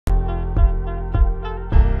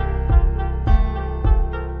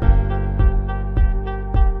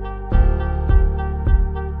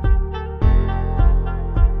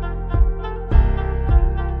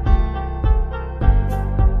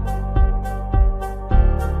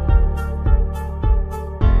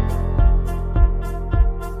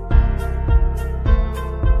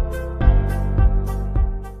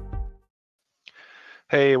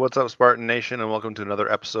Hey, what's up, Spartan Nation, and welcome to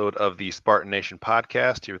another episode of the Spartan Nation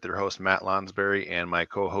Podcast here with your host, Matt Lonsberry, and my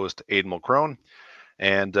co host, Aiden Mulcrone.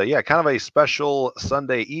 And yeah, kind of a special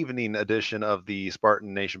Sunday evening edition of the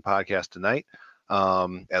Spartan Nation Podcast tonight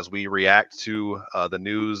as we react to the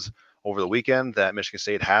news over the weekend that Michigan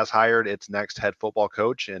State has hired its next head football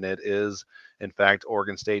coach, and it is, in fact,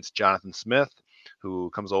 Oregon State's Jonathan Smith,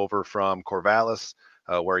 who comes over from Corvallis,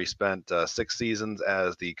 where he spent 6 seasons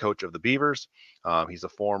as the coach of the Beavers. He's a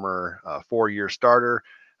former 4-year starter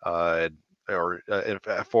for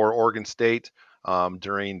Oregon State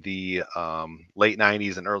during the late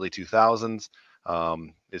 90s and early 2000s.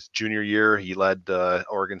 His junior year, he led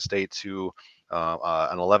Oregon State to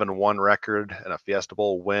an 11-1 record and a Fiesta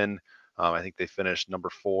Bowl win. I think they finished number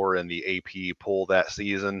 4 in the AP poll that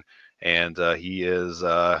season, and he is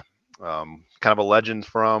kind of a legend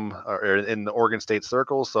from or in the Oregon State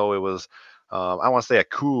circle. So it was, I want to say, a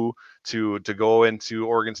coup to go into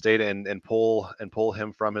Oregon State and pull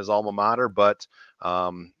him from his alma mater. But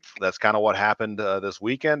that's kind of what happened this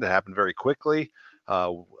weekend. It happened very quickly.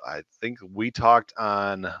 I think we talked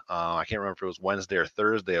on I can't remember if it was Wednesday or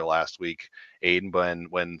Thursday of last week, Aiden,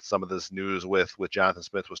 when some of this news with Jonathan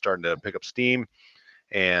Smith was starting to pick up steam,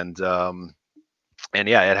 and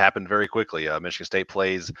yeah, it happened very quickly. Michigan State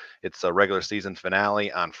plays its regular season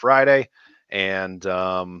finale on Friday, and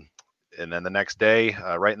then the next day,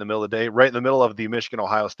 right in the middle of the day, right in the middle of the Michigan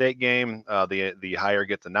Ohio State game, the hire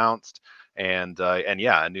gets announced, and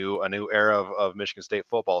yeah, a new era of Michigan State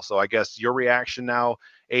football. So I guess your reaction now,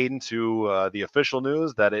 Aiden, to the official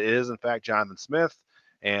news that it is in fact Jonathan Smith,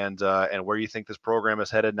 and where you think this program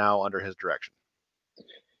is headed now under his direction.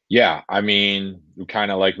 Yeah, I mean,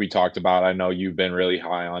 kind of like we talked about, I know you've been really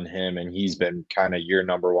high on him and he's been kind of your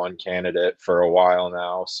number one candidate for a while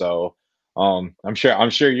now. So, I'm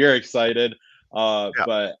sure you're excited. Yeah.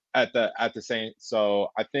 But at the same, so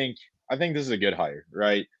I think this is a good hire,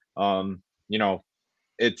 right? Um, you know,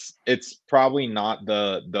 it's probably not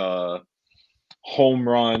the home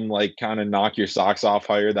run, like kind of knock your socks off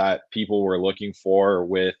hire that people were looking for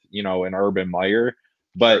with, an Urban Meyer,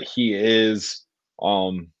 but Sure. he is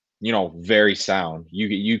very sound.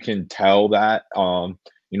 You can tell that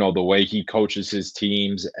the way he coaches his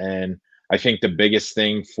teams. And I think the biggest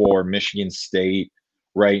thing for Michigan State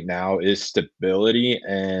right now is stability,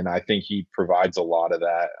 and I think he provides a lot of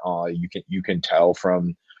that. You can tell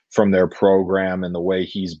from their program and the way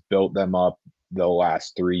he's built them up the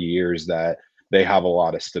last 3 years that they have a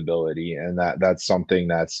lot of stability, and that's something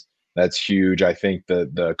that's huge. I think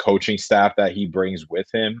the coaching staff that he brings with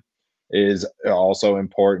him is also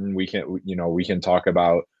important. We can talk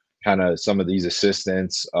about kind of some of these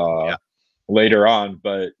assistants Yeah. later on,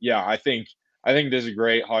 but yeah, I think this is a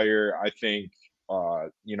great hire. I think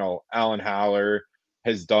Alan Haller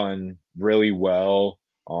has done really well.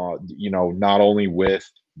 Not only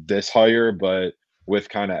with this hire, but with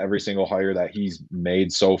kind of every single hire that he's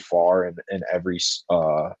made so far in every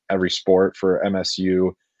sport for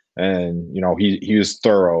MSU, and he was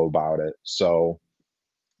thorough about it. So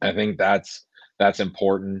I think that's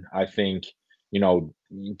important. I think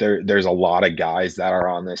there's a lot of guys that are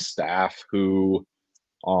on this staff who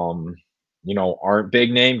um aren't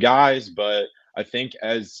big name guys, but I think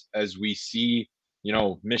as we see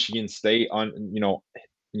Michigan State on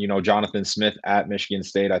Jonathan Smith at Michigan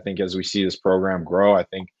State, I think as we see this program grow, I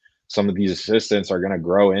think some of these assistants are going to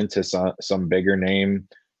grow into some bigger name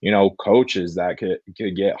coaches that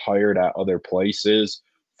could get hired at other places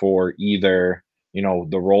for either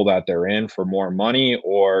the role that they're in for more money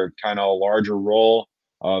or kind of a larger role.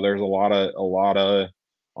 There's a lot of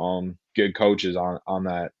good coaches on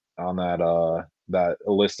that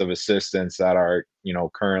list of assistants that are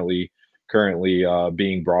currently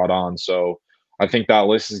being brought on. So I think that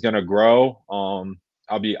list is going to grow.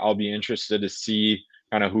 I'll be interested to see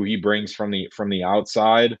kind of who he brings from the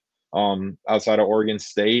outside of Oregon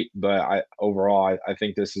State. But I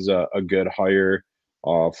think this is a good hire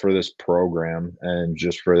for this program and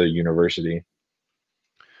just for the university.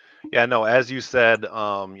 Yeah, no, as you said,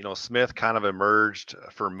 Smith kind of emerged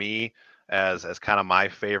for me as kind of my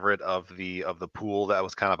favorite of the pool that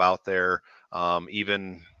was kind of out there.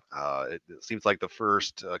 Even it seems like the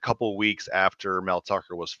first couple of weeks after Mel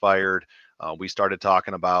Tucker was fired, we started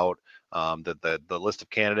talking about the list of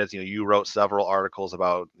candidates. You wrote several articles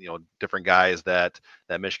about different guys that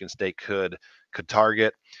Michigan State could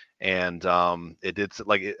target. And it did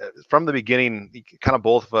from the beginning, kind of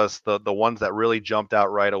both of us, the ones that really jumped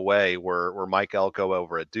out right away were Mike Elko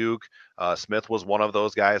over at Duke. Smith was one of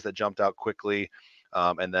those guys that jumped out quickly.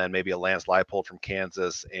 And then maybe a Lance Leipold from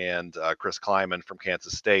Kansas and Chris Kleiman from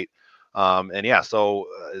Kansas State. And yeah, so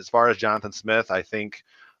as far as Jonathan Smith, I think,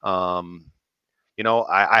 um,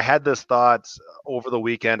 I had this thought over the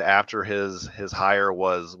weekend after his hire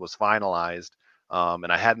was finalized,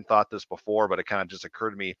 and I hadn't thought this before, but it kind of just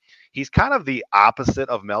occurred to me. He's kind of the opposite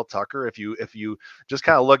of Mel Tucker. If you just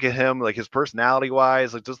kind of look at him, like his personality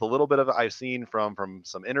wise, like just a little bit of it I've seen from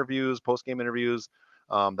some interviews, post game interviews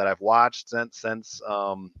that I've watched since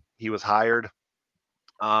he was hired.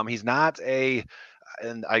 He's not a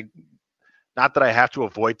and I not that I have to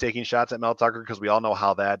avoid taking shots at Mel Tucker because we all know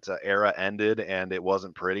how that era ended and it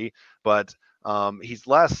wasn't pretty. But he's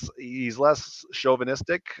less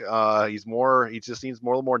chauvinistic. He just seems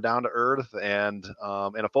more down to earth and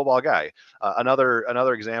a football guy.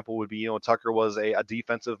 Another example would be Tucker was a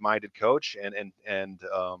defensive minded coach and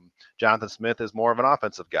Jonathan Smith is more of an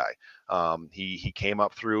offensive guy. He came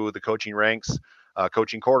up through the coaching ranks,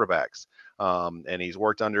 coaching quarterbacks. And he's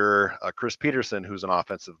worked under Chris Peterson, who's an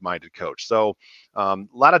offensive-minded coach. So a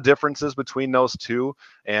lot of differences between those two,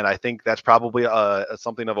 and I think that's probably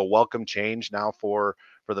something of a welcome change now for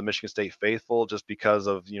the Michigan State faithful, just because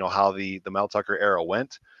of how the Mel Tucker era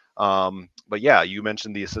went. But yeah, you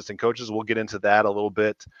mentioned the assistant coaches. We'll get into that a little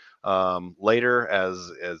bit later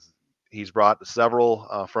as he's brought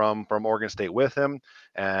several from Oregon State with him,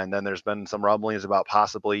 and then there's been some rumblings about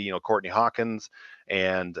possibly Courtney Hawkins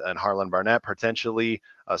and Harlan Barnett potentially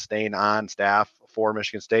staying on staff for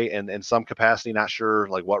Michigan State and in some capacity. Not sure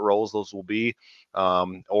like what roles those will be,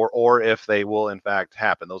 or if they will in fact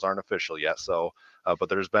happen. Those aren't official yet. So, but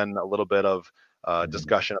there's been a little bit of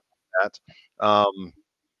discussion about that.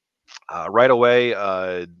 Right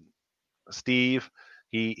away, Steve.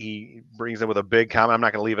 He brings in with a big comment. I'm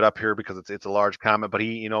not going to leave it up here because it's a large comment, but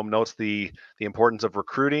he notes the importance of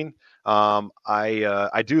recruiting.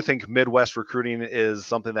 I do think Midwest recruiting is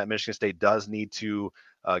something that Michigan State does need to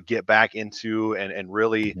get back into and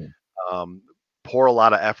really um, pour a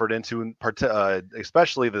lot of effort into,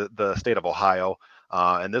 especially the state of Ohio.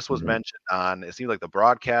 And this was mentioned on, it seems like the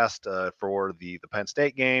broadcast for the Penn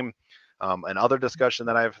State game, and other discussion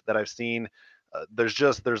that I've seen.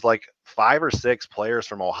 There's like 5 or 6 players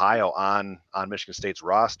from Ohio on Michigan State's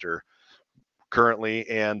roster currently,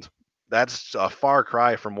 and that's a far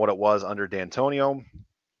cry from what it was under D'Antonio.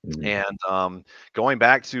 And going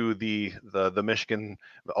back to the Michigan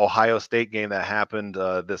Ohio State game that happened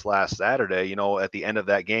this last Saturday, at the end of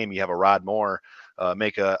that game, you have a Rod Moore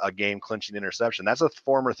make a game clinching interception. That's a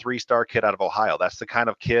former 3-star kid out of Ohio. That's the kind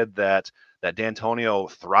of kid that D'Antonio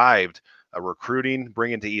thrived recruiting,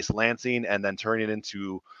 bringing to East Lansing, and then turning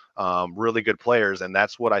into really good players. And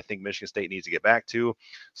that's what I think Michigan State needs to get back to.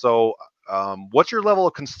 So, what's your level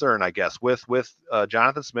of concern, I guess, with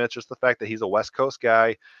Jonathan Smith? Just the fact that he's a West Coast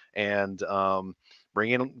guy and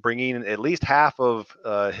bringing at least half of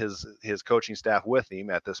his coaching staff with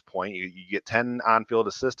him at this point. You get 10 on-field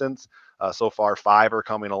assistants so far. 5 are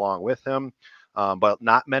coming along with him. But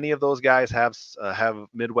not many of those guys have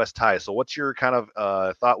Midwest ties. So what's your kind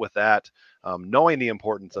of thought with that, knowing the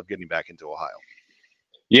importance of getting back into Ohio?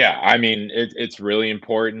 Yeah, I mean, it's really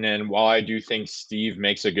important. And while I do think Steve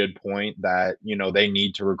makes a good point that, they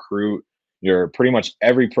need to recruit, pretty much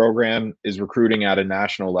every program is recruiting at a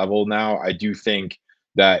national level now. I do think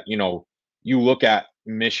that, you look at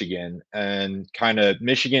Michigan and kind of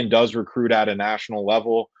Michigan does recruit at a national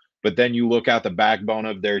level, but then you look at the backbone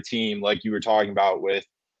of their team, like you were talking about with,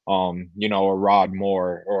 a Rod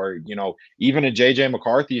Moore or, even a JJ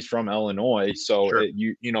McCarthy's from Illinois. So Sure.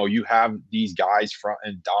 you have these guys from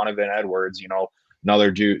and Donovan Edwards,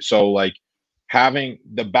 another dude. So like having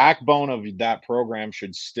the backbone of that program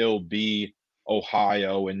should still be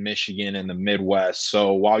Ohio and Michigan and the Midwest.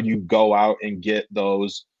 So while you go out and get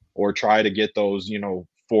those or try to get those,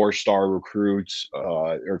 4-star recruits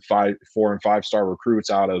or 4 and 5-star recruits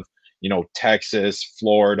out of, Texas,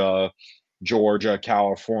 Florida, Georgia,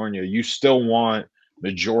 California, you still want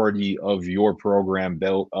majority of your program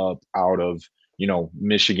built up out of,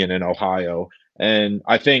 Michigan and Ohio. And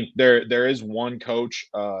I think there is one coach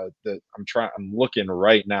that I'm looking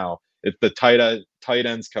right now. It's the tight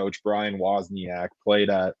ends coach Brian Wozniak played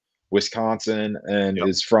at Wisconsin and Yep.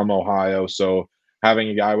 is from Ohio. So having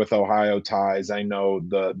a guy with Ohio ties, I know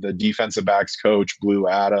the defensive backs coach Blue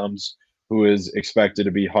Adams, who is expected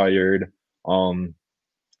to be hired.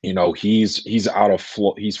 He's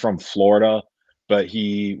he's from Florida, but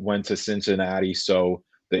he went to Cincinnati, so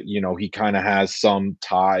that he kind of has some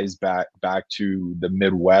ties back to the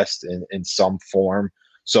Midwest in some form.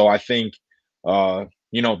 So I think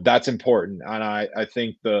that's important, and I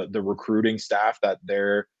think the recruiting staff that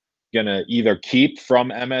they're gonna either keep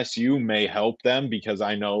from MSU may help them because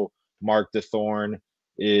I know Mark DeThorne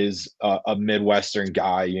is a Midwestern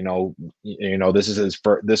guy.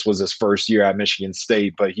 This was his first year at Michigan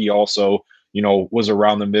State, but he also, was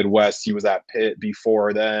around the Midwest. He was at Pitt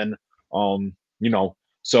before then. Um, you know,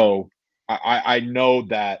 so I know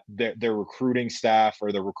that their recruiting staff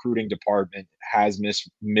or the recruiting department has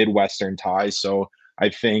Midwestern ties. So I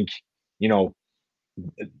think, you know,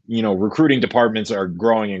 recruiting departments are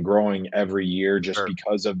growing and growing every year just Sure.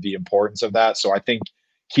 because of the importance of that. So I think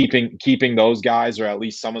keeping those guys, or at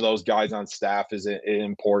least some of those guys on staff, is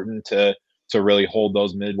important to really hold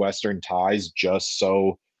those Midwestern ties, just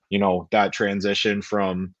so that transition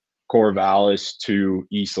from Corvallis to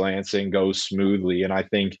East Lansing goes smoothly. And I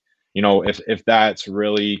think if that's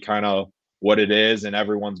really kind of what it is and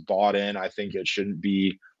everyone's bought in, I think it shouldn't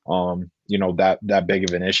be that big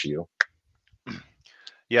of an issue.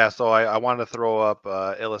 Yeah, so I wanted to throw up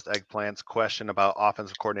Illust Eggplant's question about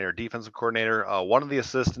offensive coordinator, defensive coordinator. One of the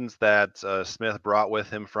assistants that Smith brought with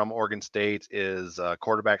him from Oregon State is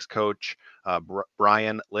quarterbacks coach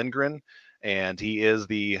Brian Lindgren, and he was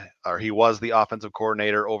the offensive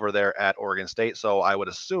coordinator over there at Oregon State. So I would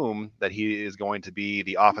assume that he is going to be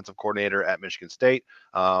the offensive coordinator at Michigan State.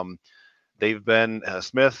 They've been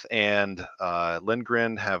Smith and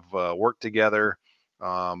Lindgren have worked together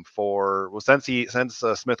since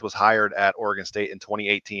Smith was hired at Oregon State in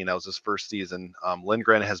 2018. That was his first season.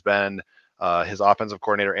 Lindgren has been his offensive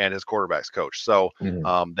coordinator and his quarterbacks coach. So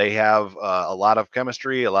Mhm. they have a lot of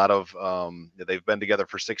chemistry. They've been together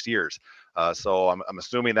for 6 years. So I'm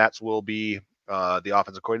assuming that will be the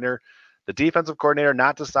offensive coordinator. The defensive coordinator,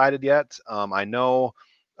 not decided yet. I know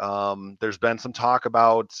there's been some talk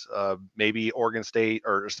about maybe Oregon State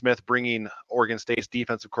or Smith bringing Oregon State's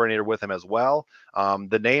defensive coordinator with him as well.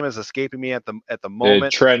 The name is escaping me at the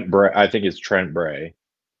moment. Trent Bray, I think it's Trent Bray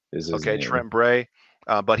is his Okay, name. Trent Bray,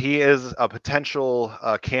 but he is a potential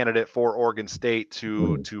candidate for Oregon State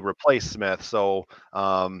to Mhm. replace Smith. So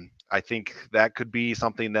I think that could be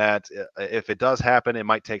something that, if it does happen, it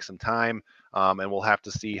might take some time, and we'll have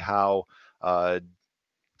to see how uh,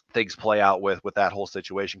 things play out with that whole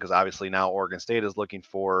situation, because obviously now Oregon State is looking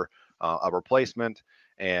for a replacement,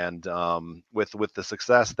 and with the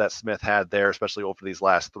success that Smith had there, especially over these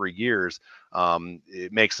last 3 years,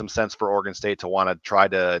 it makes some sense for Oregon State to want to try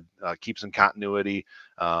to keep some continuity,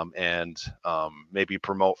 and maybe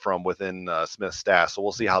promote from within Smith's staff. So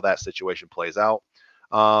we'll see how that situation plays out.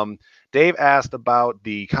 Um, Dave asked about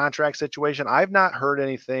the contract situation. I've not heard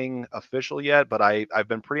anything official yet, but I've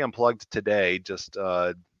been pretty unplugged today, just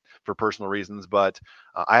for personal reasons, but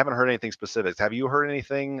I haven't heard anything specific. Have you heard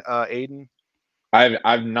anything, Aiden?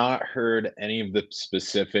 I've not heard any of the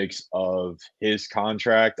specifics of his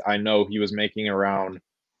contract. I know he was making around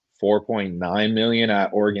 4.9 million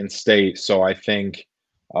at Oregon State, so I think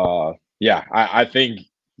yeah, I think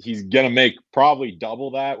he's gonna make probably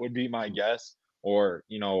double that, would be my guess, or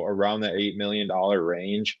around the $8 million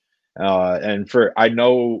range. And I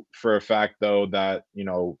know for a fact though that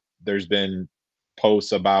there's been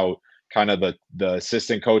posts about kind of the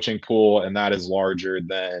assistant coaching pool, and that is larger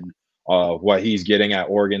than what he's getting at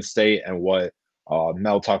Oregon State and what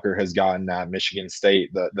Mel Tucker has gotten at Michigan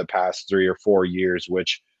State the past 3 or 4 years,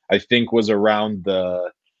 which I think was around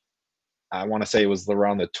I want to say it was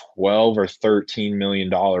around the 12 or 13 million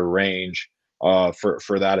dollar range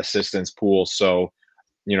for that assistance pool. So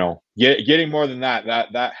getting more than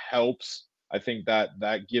that helps. I think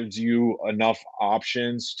that gives you enough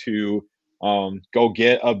options to go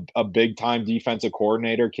get a big time defensive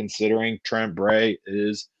coordinator, considering Trent Bray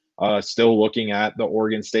is still looking at the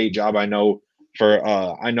Oregon State job. I know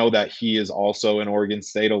that he is also an Oregon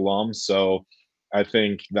State alum, so I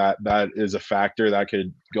think that is a factor that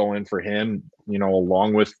could go in for him,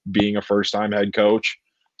 along with being a first time head coach.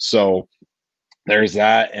 So there's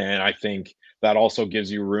that. And I think that also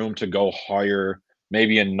gives you room to go hire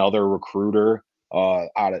maybe another recruiter out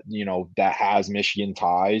of, that has Michigan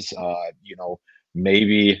ties.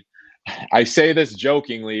 Maybe I say this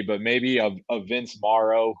jokingly, but maybe a Vince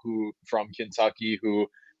Morrow, who from Kentucky, who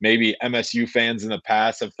maybe MSU fans in the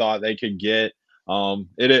past have thought they could get.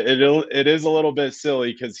 It is a little bit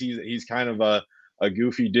silly because he's kind of a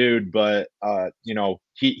goofy dude, but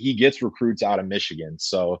he gets recruits out of Michigan,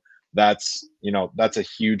 so that's a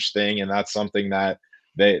huge thing, and that's something that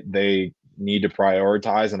they need to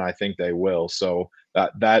prioritize, and I think they will. So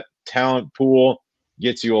that talent pool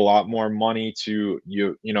gets you a lot more money to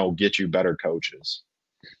get you better coaches.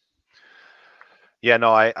 Yeah,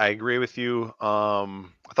 no, I agree with you.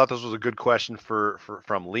 I thought this was a good question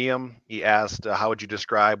from Liam. He asked, how would you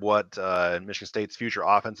describe what Michigan State's future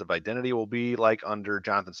offensive identity will be like under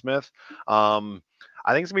Jonathan Smith? Um,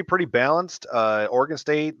 I think it's gonna be pretty balanced. Oregon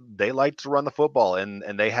State, they like to run the football,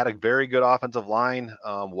 and they had a very good offensive line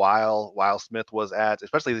while Smith was at,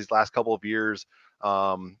 especially these last couple of years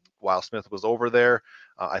while Smith was over there.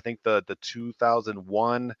 I think the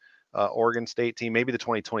 2001 Oregon State team, maybe the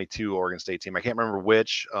 2022 Oregon State team, I can't remember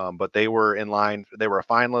which, but they were in line. They were a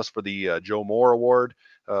finalist for the Joe Moore Award,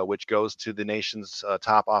 which goes to the nation's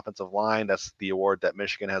top offensive line. That's the award that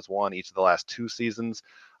Michigan has won each of the last 2 seasons.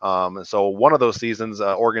 And so one of those seasons,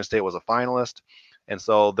 Oregon State was a finalist, and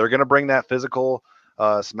so they're going to bring that physical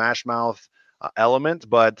smash mouth element,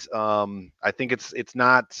 but I think it's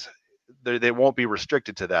not. They won't be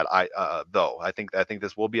restricted to that. Though I think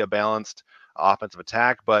this will be a balanced offensive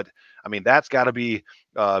attack, but I mean that's got to be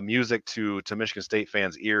music to Michigan State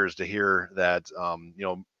fans' ears to hear that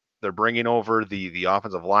they're bringing over the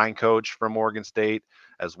offensive line coach from Oregon State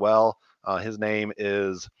as well. His name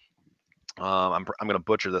is I'm going to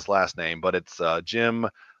butcher this last name, but it's Jim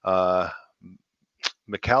uh,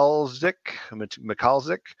 Mikalzik,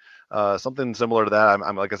 something similar to that.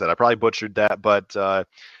 I'm like I said, I probably butchered that, but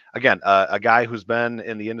again, a guy who's been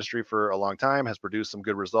in the industry for a long time has produced some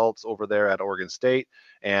good results over there at Oregon State,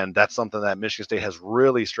 and that's something that Michigan State has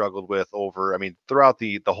really struggled with over. I mean, throughout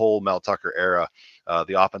the whole Mel Tucker era,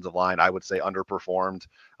 the offensive line I would say underperformed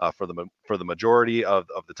for the majority of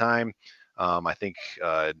the time. I think.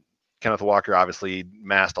 Kenneth Walker obviously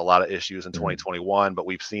masked a lot of issues in 2021, but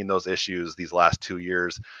we've seen those issues these last 2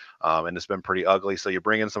 years, and it's been pretty ugly. So you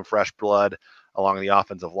bring in some fresh blood along the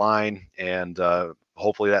offensive line, and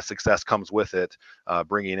hopefully that success comes with it,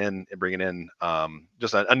 bringing in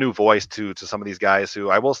just a new voice to some of these guys who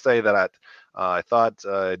I will say that I thought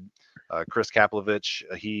Chris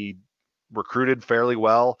Kaplovich, he recruited fairly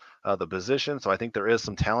well the position, so I think there is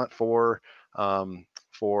some talent for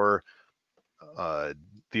uh,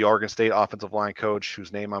 the Oregon State offensive line coach,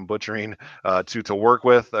 whose name I'm butchering, to work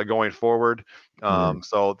with going forward. Mhm.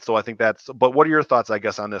 So I think that's. But what are your thoughts, I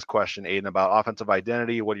guess, on this question, Aiden, about offensive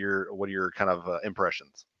identity? What are your kind of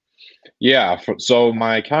impressions? Yeah, so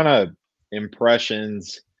my kind of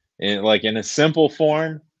impressions in like in a simple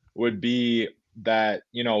form would be that,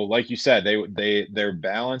 like you said, they're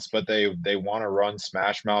balanced, but they want to run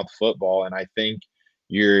smash mouth football, and I think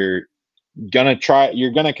you're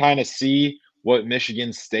you're gonna kind of see what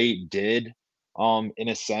Michigan State did in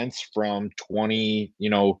a sense from 11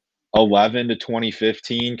 to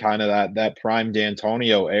 2015, kind of that prime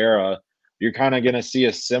D'Antonio era. You're kind of gonna see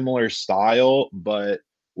a similar style, but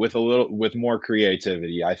with more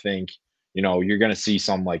creativity. I think, you're gonna see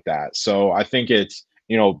something like that. So I think it's,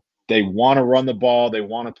 they want to run the ball, they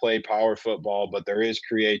want to play power football, but there is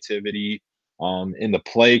creativity in the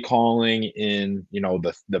play calling, in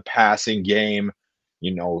the passing game.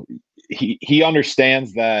 you know he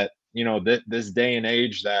understands that, this day and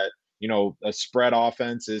age, that a spread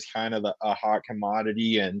offense is kind of a hot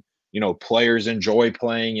commodity, and players enjoy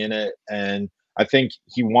playing in it. And I think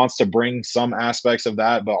he wants to bring some aspects of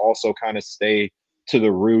that, but also kind of stay to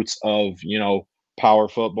the roots of power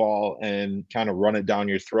football and kind of run it down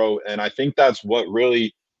your throat. And I think that's what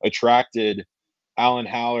really attracted Alan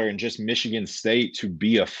Haller and just Michigan State to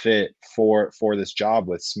be a fit for this job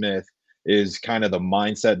with Smith, is kind of the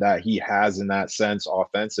mindset that he has in that sense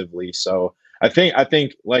offensively. So I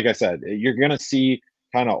think like I said, you're gonna see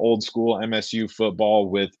kind of old school MSU football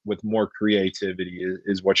with more creativity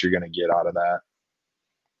is what you're gonna get out of that.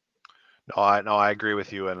 No, I agree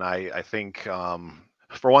with you, and I think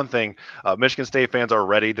for one thing, Michigan State fans are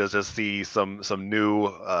ready to just see some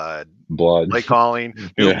new Blood. play calling,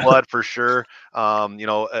 new Yeah. blood for sure.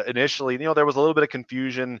 Initially, there was a little bit of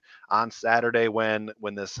confusion on Saturday when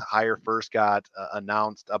this hire first got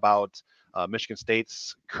announced about Michigan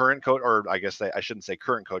State's current coach, or I guess I shouldn't say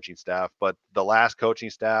current coaching staff, but the last coaching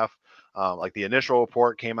staff. Like the initial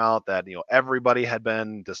report came out that everybody had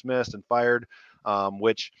been dismissed and fired,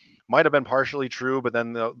 which might have been partially true, but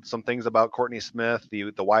then some things about Courtney Smith,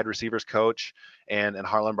 the wide receivers coach, and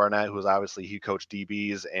Harlan Barnett, who was obviously he coached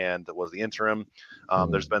DBs and was the interim.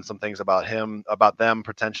 There's Mhm. been some things about them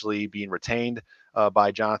potentially being retained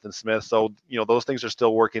by Jonathan Smith. So those things are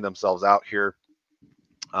still working themselves out here.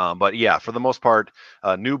 But yeah, for the most part,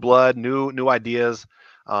 new blood, new ideas.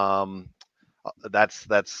 Um, that's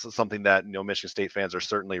something that Michigan State fans are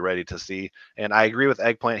certainly ready to see, and I agree with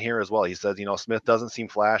Eggplant here as well. He says Smith doesn't seem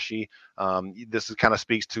flashy. This is kind of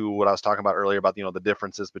speaks to what I was talking about earlier about the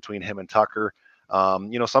differences between him and Tucker.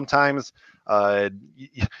 Sometimes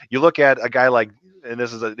you look at a guy like, and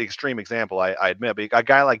this is an extreme example, I admit, but a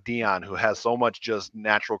guy like Dion who has so much just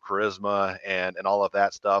natural charisma and all of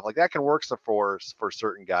that stuff, like that can work for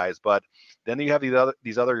certain guys, but then you have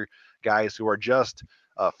these other guys who are just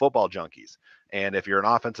football junkies. And if you're an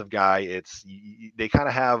offensive guy, they kind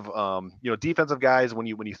of have defensive guys. When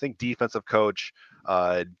you think defensive coach,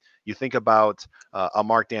 you think about a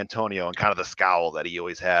Mark D'Antonio and kind of the scowl that he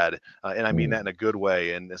always had, and I mean that in a good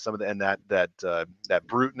way. And some of the and that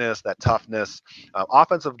bruteness, that toughness.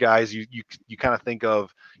 Offensive guys, you kind of think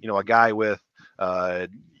of a guy with.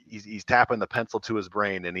 He's tapping the pencil to his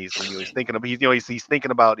brain, and he's thinking of he's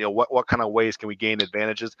thinking about what kind of ways can we gain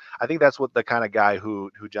advantages. I think that's what the kind of guy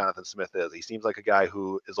who Jonathan Smith is. He seems like a guy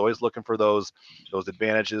who is always looking for those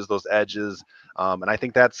advantages, those edges, and I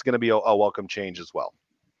think that's going to be a welcome change as well.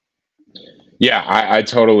 Yeah, I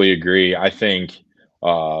totally agree. I think,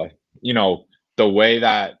 the way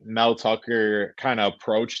that Mel Tucker kind of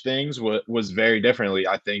approached things was very differently.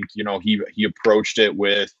 I think, he approached it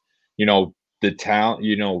with, you know, the talent.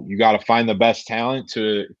 You got to find the best talent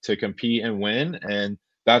to compete and win, and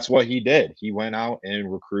that's what he did. He went out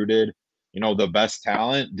and recruited, the best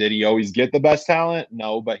talent. Did he always get the best talent?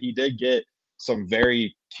 No, but he did get some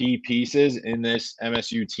very key pieces in this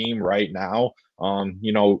MSU team right now.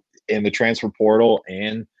 In the transfer portal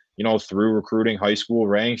and through recruiting high school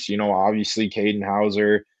ranks. Obviously Caden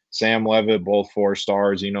Hauser, Sam Levitt, both 4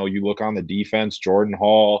 stars. You look on the defense, Jordan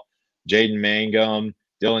Hall, Jaden Mangum,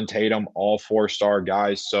 Dylan Tatum, all 4-star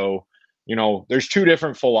guys. So there's two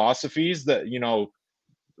different philosophies that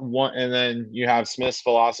one, and then you have Smith's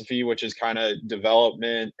philosophy, which is kind of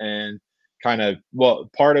development and part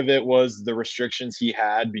of it was the restrictions he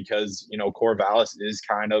had because Corvallis is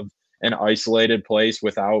kind of an isolated place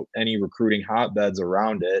without any recruiting hotbeds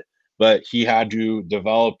around it. But he had to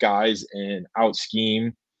develop guys and out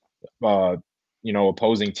scheme,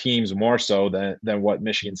 opposing teams more so than what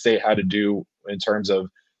Michigan State had to do in terms of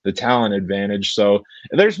the talent advantage. So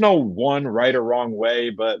there's no one right or wrong way,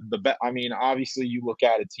 but obviously you look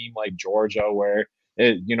at a team like Georgia where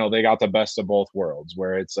they got the best of both worlds,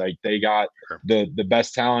 where it's like they got the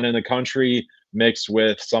best talent in the country mixed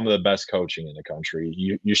with some of the best coaching in the country.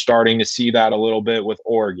 You're starting to see that a little bit with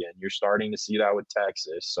Oregon. You're starting to see that with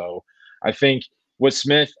Texas. So I think with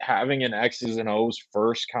Smith having an X's and O's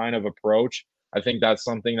first kind of approach, I think that's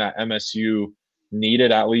something that MSU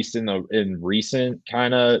needed, at least in recent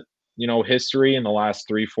kind of history in the last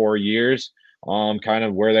 3-4 years. Kind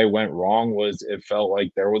of where they went wrong was it felt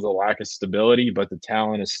like there was a lack of stability, but the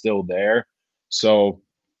talent is still there. So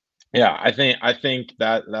yeah, I think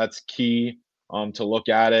that's key to look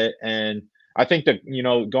at it. And I think that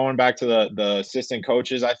going back to the assistant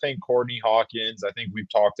coaches, I think Courtney Hawkins, I think we've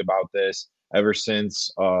talked about this ever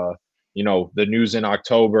since the news in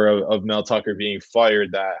October of Mel Tucker being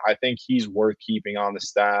fired, that I think he's worth keeping on the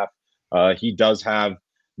staff. He does have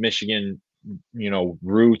Michigan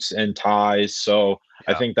roots and ties, so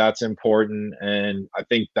I think that's important. And I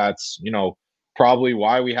think that's probably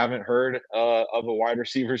why we haven't heard of a wide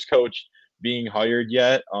receivers coach being hired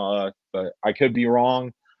yet, but I could be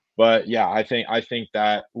wrong. But yeah, I think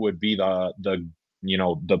that would be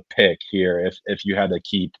the pick here if you had to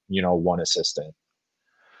keep one assistant.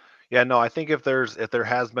 Yeah, no, I think if there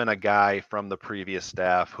has been a guy from the previous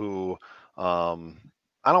staff who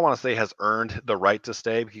I don't want to say has earned the right to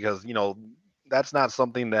stay, because that's not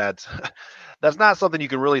something that that's not something you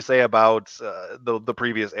can really say about the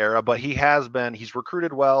previous era. But he's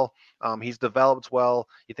recruited well, he's developed well.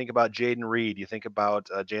 You think about Jaden Reed, you think about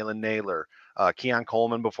Jalen Naylor, Keon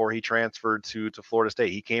Coleman before he transferred to Florida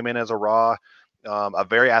State. He came in as a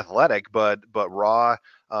very athletic but raw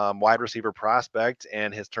wide receiver prospect,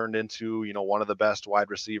 and has turned into one of the best wide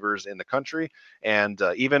receivers in the country. And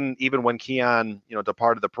even when Keon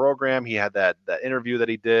departed the program, he had that interview that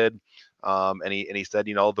he did, and he said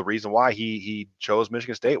the reason why he chose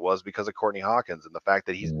Michigan State was because of Courtney Hawkins and the fact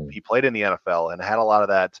that he played in the NFL and had a lot of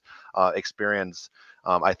that experience.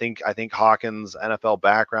 I think Hawkins' NFL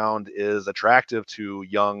background is attractive to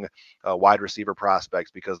young wide receiver prospects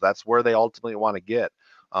because that's where they ultimately want to get.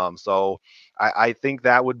 So I think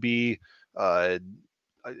that would be, to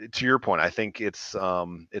your point, I think it's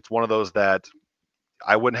one of those that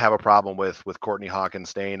I wouldn't have a problem with Courtney Hawkins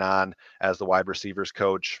staying on as the wide receivers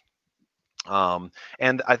coach.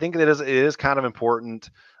 And I think it is kind of important,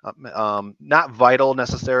 not vital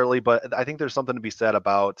necessarily, but I think there's something to be said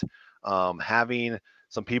about having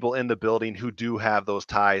some people in the building who do have those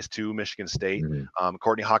ties to Michigan State.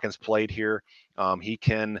 Courtney Hawkins played here. He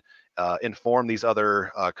can inform these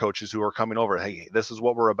other coaches who are coming over. Hey, this is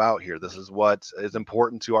what we're about here. This is what is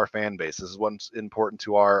important to our fan base. This is what's important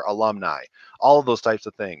to our alumni. All of those types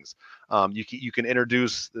of things. You can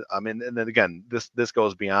introduce. I mean, and then again, this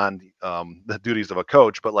goes beyond the duties of a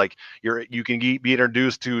coach, but like you can be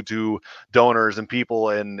introduced to donors and people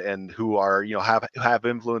and who are have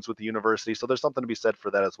influence with the university. So there's something to be said for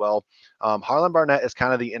that as well. Harlan Barnett is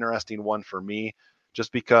kind of the interesting one for me,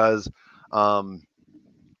 just because.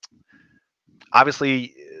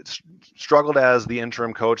 Obviously struggled as the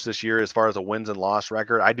interim coach this year as far as a wins and loss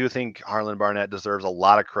record. I do think Harlan Barnett deserves a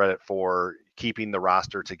lot of credit for keeping the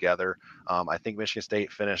roster together. I think Michigan State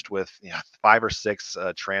finished with 5 or 6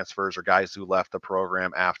 transfers or guys who left the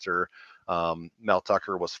program after Mel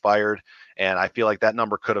Tucker was fired, and I feel like that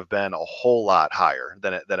number could have been a whole lot higher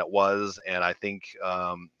than it was. And I think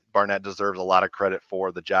Barnett deserves a lot of credit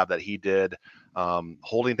for the job that he did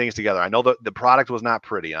holding things together. I know that the product was not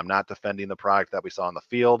pretty. I'm not defending the product that we saw on the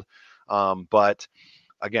field, but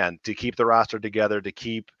again, to keep the roster together, to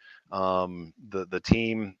keep the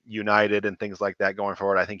team united and things like that going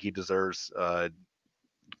forward, I think he deserves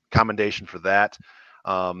commendation for that.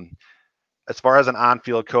 As far as an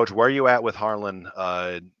on-field coach, where are you at with Harlan,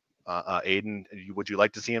 Aiden? Would you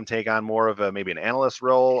like to see him take on more of maybe an analyst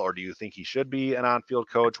role, or do you think he should be an on-field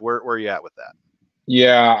coach? Where are you at with that?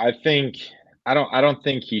 Yeah, I don't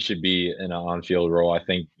think he should be in an on-field role. I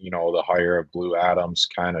think, the hire of Blue Adams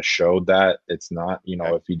kind of showed that it's not,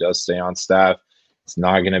 Okay. if he does stay on staff, it's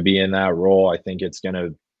not going to be in that role. I think it's going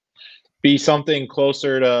to be something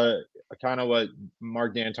closer to kind of what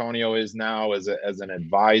Mark D'Antonio is now as an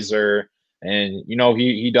advisor. And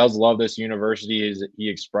he does love this university. He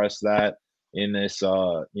expressed that in this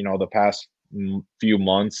the past few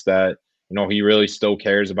months that he really still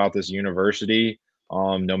cares about this university,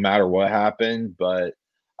 no matter what happened. But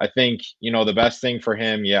I think the best thing for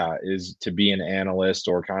him, yeah, is to be an analyst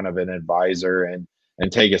or kind of an advisor and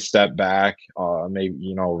take a step back,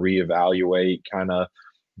 maybe reevaluate, kind of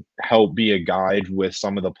help be a guide with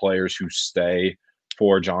some of the players who stay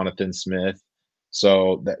for Jonathan Smith.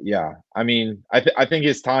 So that, yeah, I mean, I think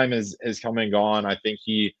his time is come and gone. I think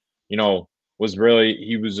he was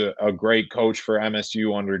a great coach for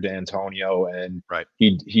MSU under D'Antonio, and Right.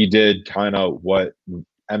 he did kind of what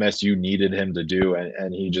MSU needed him to do,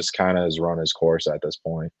 and he just kind of has run his course at this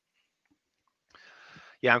point.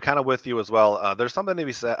 Yeah, I'm kind of with you as well. There's something to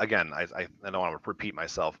be said. Again, I don't want to repeat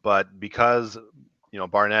myself, but because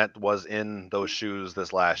Barnett was in those shoes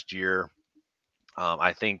this last year,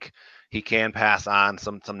 I think he can pass on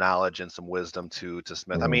some knowledge and some wisdom to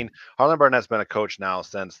Smith. I Mhm. mean, Harlan Barnett's been a coach now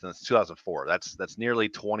since 2004. That's nearly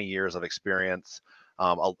 20 years of experience.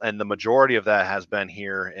 And the majority of that has been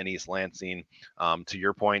here in East Lansing. To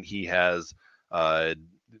your point, he has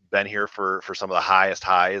been here for some of the highest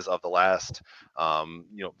highs of the last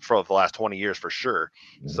for the last 20 years for sure.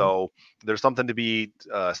 Mhm. So there's something to be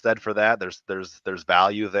said for that. There's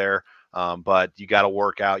value there. But you got to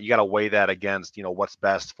work out, you got to weigh that against, what's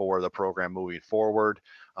best for the program moving forward.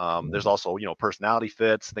 There's Mhm. also, personality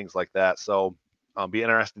fits, things like that. So be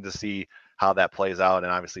interesting to see how that plays out.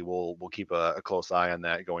 And obviously we'll keep a close eye on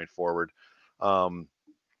that going forward. Um,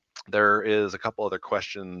 there is a couple other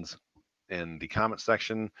questions in the comment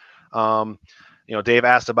section. Um, Dave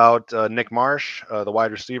asked about Nick Marsh, the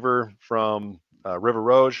wide receiver from River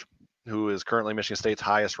Rouge, who is currently Michigan State's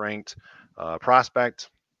highest ranked prospect.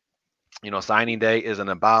 Signing day is in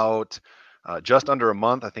about just under a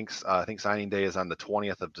month. I think signing day is on the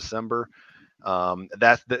 20th of December.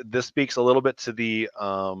 This speaks a little bit to the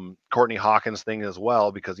Courtney Hawkins thing as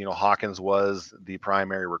well, because Hawkins was the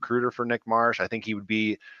primary recruiter for Nick Marsh. I think he would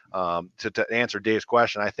be to answer Dave's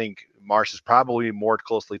question. I think Marsh is probably more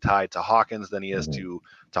closely tied to Hawkins than he is Mhm.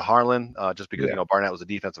 to Harlan, just because Yeah. Barnett was a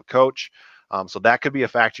defensive coach. So that could be a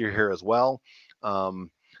factor here as well.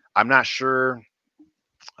 I'm not sure.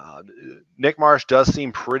 Nick Marsh does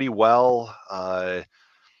seem pretty well. I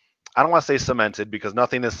don't want to say cemented, because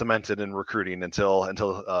nothing is cemented in recruiting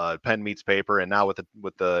until pen meets paper. And now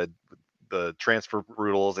with the transfer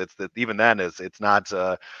rules, it's that even then it's not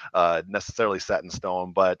necessarily set in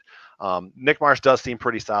stone. But Nick Marsh does seem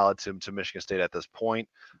pretty solid to Michigan State at this point.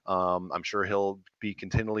 I'm sure he'll be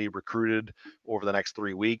continually recruited over the next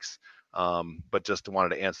 3 weeks. But just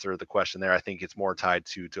wanted to answer the question there. I think it's more tied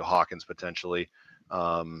to Hawkins potentially.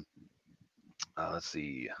 Um, let's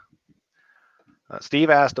see. Steve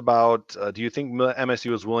asked about, do you think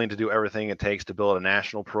MSU is willing to do everything it takes to build a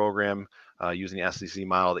national program using the SEC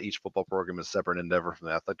model, that each football program is a separate endeavor from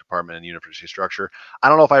the athletic department and university structure? I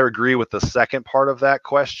don't know if I agree with the second part of that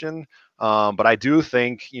question, but I do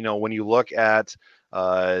think, when you look at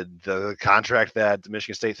the contract that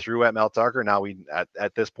Michigan State threw at Mel Tucker. Now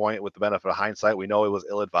at this point, with the benefit of hindsight, we know it was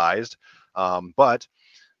ill-advised. But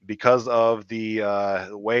because of the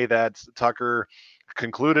way that Tucker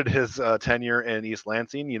concluded his tenure in East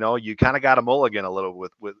Lansing, you kind of got a mulligan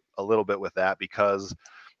with a little bit with that, because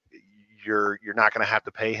you're not going to have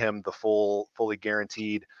to pay him the fully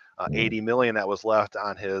guaranteed 80 million that was left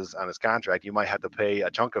on his contract. You might have to pay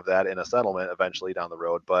a chunk of that in a settlement eventually down the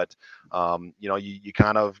road, but you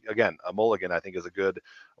kind of, again, a mulligan, I think, is a good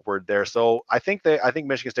word there. So I think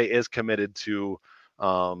Michigan State is committed to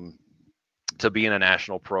being a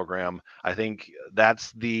national program. I think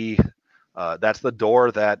that's the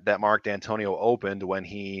door that Mark D'Antonio opened when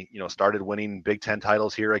he started winning Big Ten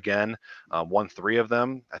titles here again. Won 3 of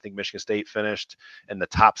them. I think Michigan State finished in the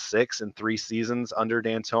top 6 in 3 seasons under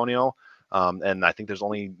D'Antonio. And I think there's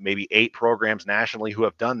only maybe 8 programs nationally who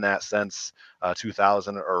have done that since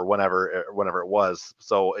 2000 or whenever it was.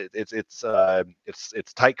 So it's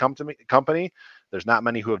tight company. There's not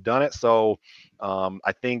many who have done it. So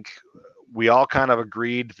I think we all kind of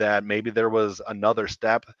agreed that maybe there was another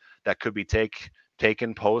step that could be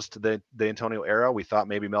taken post the Antonio era. We thought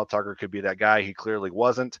maybe Mel Tucker could be that guy. He clearly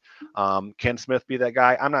wasn't. Can Smith be that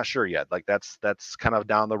guy? I'm not sure yet. Like that's kind of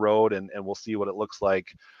down the road, and we'll see what it looks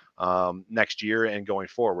like next year and going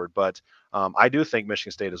forward. But I do think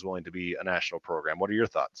Michigan State is willing to be a national program. What are your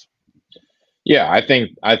thoughts? Yeah, I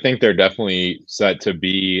think they're definitely set to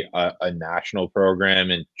be a national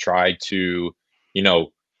program and try to,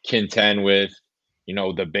 contend with,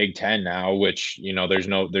 the Big Ten now, which, there's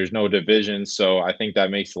no division. So I think that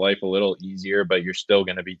makes life a little easier, but you're still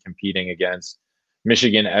going to be competing against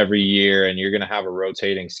Michigan every year, and you're going to have a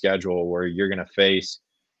rotating schedule where you're going to face,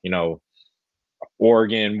 you know,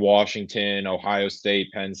 Oregon, Washington, Ohio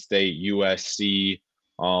State, Penn State, USC.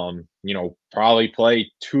 Probably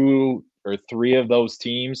play 2 or 3 of those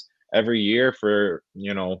teams every year for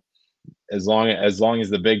as long as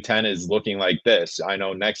the Big Ten is looking like this. I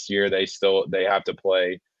know next year they have to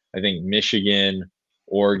play, I think, Michigan,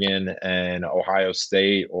 Oregon, and Ohio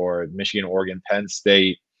State, or Michigan, Oregon, Penn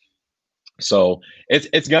State. So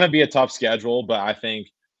it's going to be a tough schedule, but I think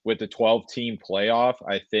with the 12-team playoff,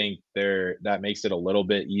 I think that makes it a little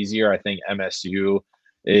bit easier. I think MSU,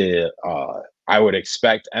 I would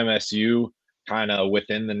expect MSU kind of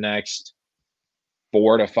within the next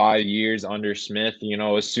 4 to 5 years under Smith,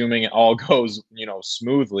 assuming it all goes,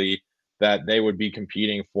 smoothly, that they would be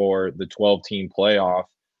competing for the 12-team playoff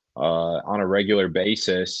on a regular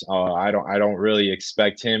basis. I don't really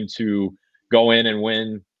expect him to go in and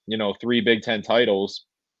win, 3 Big Ten titles,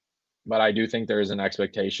 but I do think there is an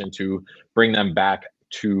expectation to bring them back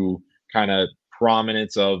to kind of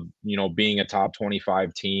prominence of, being a top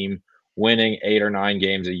 25 team, winning 8 or 9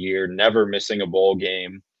 games a year, never missing a bowl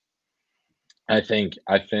game. I think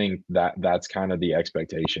that's kind of the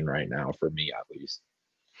expectation right now for me, at least.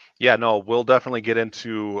 Yeah, no, we'll definitely get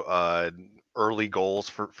into early goals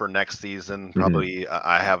for next season. Mhm. Probably,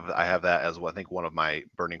 I have that as well. I think one of my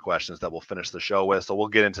burning questions that we'll finish the show with. So we'll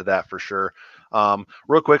get into that for sure.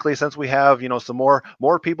 Real quickly, since we have some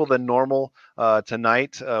more people than normal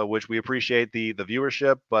tonight, which we appreciate the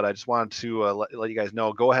viewership, but I just wanted to let you guys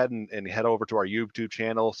know. Go ahead and head over to our YouTube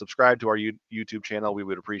channel, subscribe to our YouTube channel. We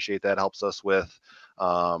would appreciate that. Helps us with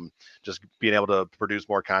just being able to produce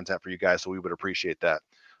more content for you guys. So we would appreciate that.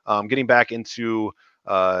 Getting back into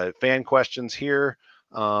fan questions here.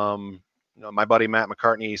 My buddy Matt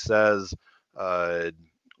McCartney says,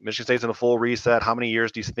 Michigan State's in a full reset. How many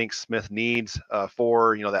years do you think Smith needs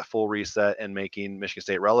for that full reset and making Michigan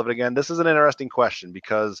State relevant again? This is an interesting question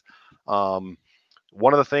because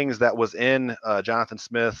one of the things that was in Jonathan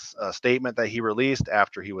Smith's statement that he released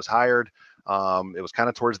after he was hired, it was kind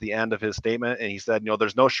of towards the end of his statement, and he said,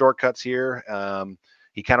 there's no shortcuts here.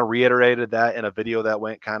 He kind of reiterated that in a video that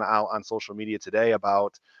went kind of out on social media today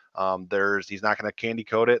about he's not going to candy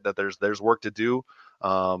coat it, that there's work to do.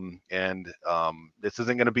 And this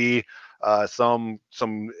isn't going to be some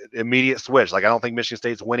immediate switch. Like, I don't think Michigan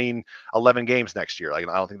State's winning 11 games next year. Like,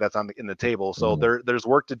 I don't think that's in the table. So there's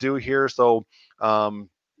work to do here. So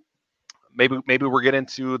maybe we're getting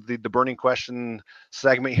into the burning question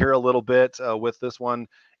segment here a little bit with this one,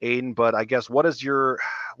 Aiden. But I guess what does your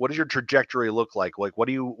trajectory look like? Like, what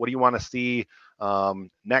do you want to see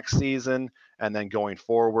next season and then going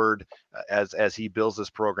forward as he builds this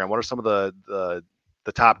program? What are some of the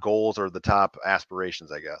top goals or the top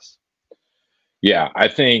aspirations, I guess? Yeah, I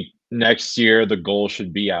think next year the goal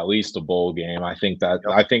should be at least a bowl game. Yep.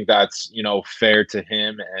 I think that's fair to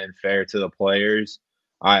him and fair to the players.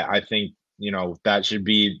 I think that should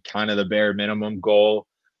be kind of the bare minimum goal,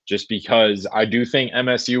 just because I do think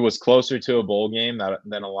MSU was closer to a bowl game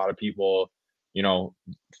than a lot of people, you know,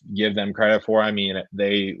 give them credit for. I mean,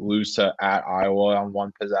 they lose to at Iowa on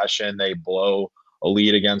one possession. They blow a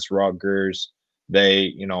lead against Rutgers.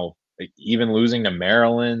 They, even losing to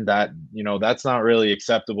Maryland, that's not really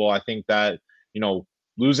acceptable. I think that,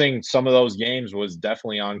 losing some of those games was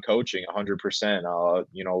definitely on coaching 100%.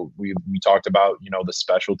 We talked about, the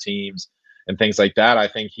special teams and things like that. I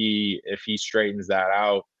think if he straightens that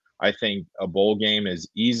out, I think a bowl game is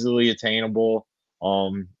easily attainable.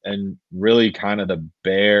 And really kind of the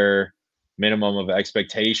bare minimum of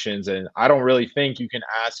expectations. And I don't really think you can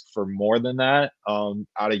ask for more than that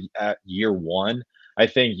at year one. I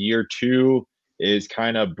think year two is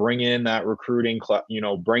kind of bring in that recruiting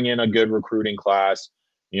bring in a good recruiting class,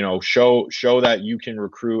 show that you can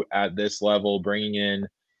recruit at this level, bringing in,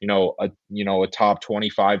 a top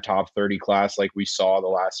 25, top 30 class like we saw the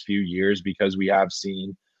last few years, because we have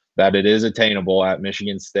seen that it is attainable at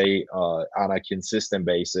Michigan State on a consistent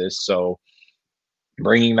basis. So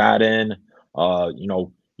bringing that in,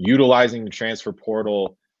 utilizing the transfer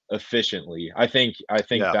portal efficiently. I think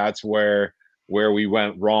Yeah. that's where we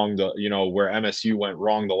went wrong. Where MSU went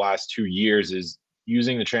wrong the last 2 years is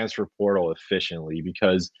using the transfer portal efficiently,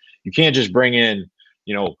 because you can't just bring in,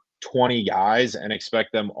 20 guys and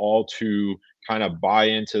expect them all to kind of buy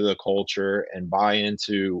into the culture and buy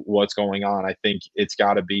into what's going on. I think it's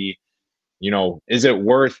got to be, is it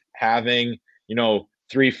worth having,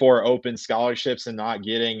 3, 4 open scholarships and not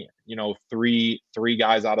getting, three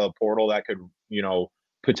guys out of the portal that could,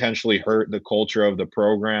 potentially hurt the culture of the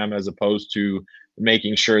program, as opposed to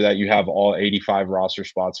making sure that you have all 85 roster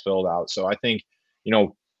spots filled out. So I think,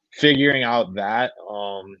 figuring out that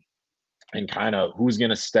and kind of who's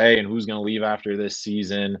going to stay and who's going to leave after this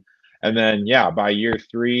season. And then, yeah, by year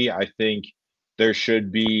three, I think there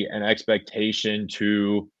should be an expectation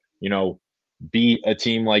to, beat a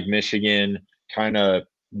team like Michigan, kind of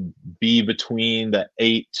be between the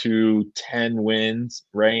 8 to 10 wins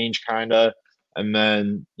range, kind of, and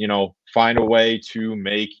then, find a way to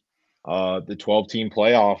make the 12-team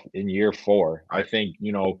playoff in year four. I Right. think,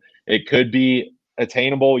 it could be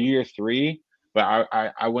attainable year three, but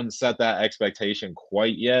I wouldn't set that expectation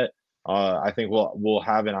quite yet. I think we'll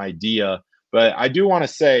have an idea, but I do want to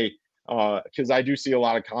say, because I do see a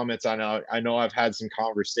lot of comments. I know I've had some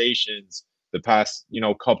conversations the past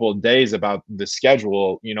couple of days about the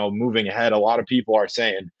schedule. Moving ahead, a lot of people are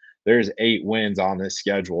saying there's 8 wins on this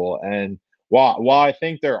schedule, and while I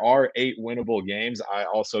think there are 8 winnable games, I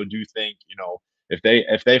also do think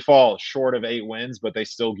if they fall short of 8 wins, but they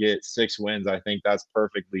still get 6 wins, I think that's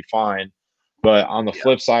perfectly fine. But on the Yeah.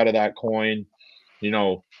 flip side of that coin,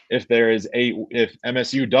 if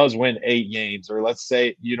MSU does win 8 games, or let's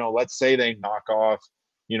say they knock off,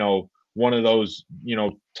 one of those,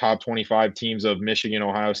 top 25 teams of Michigan,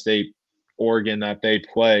 Ohio State, Oregon that they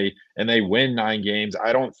play, and they win 9 games,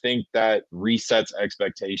 I don't think that resets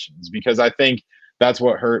expectations, because I think that's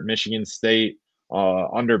what hurt Michigan State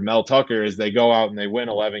under Mel Tucker, is they go out and they win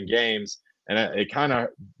 11 games, and it kind of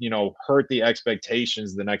hurt the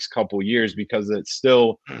expectations the next couple years, because it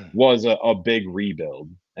still was a big rebuild.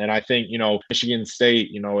 And I think Michigan State,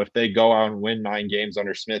 if they go out and win 9 games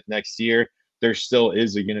under Smith next year, there's still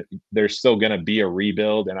gonna be a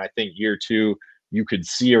rebuild. And I think year two you could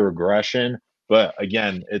see a regression, but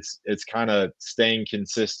again, it's kind of staying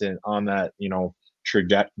consistent on that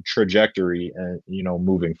trajectory, and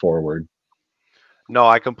moving forward. No,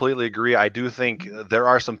 I completely agree. I do think there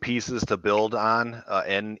are some pieces to build on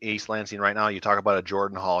in East Lansing right now. You talk about a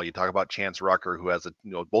Jordan Hall, you talk about Chance Rucker, who has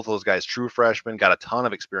both of those guys true freshmen, got a ton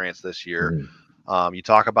of experience this year. Mhm. You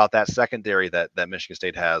talk about that secondary that Michigan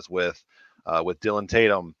State has with Dylan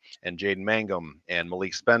Tatum and Jaden Mangum and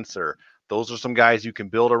Malik Spencer. Those are some guys you can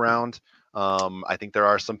build around. I think there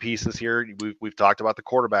are some pieces here. We've talked about the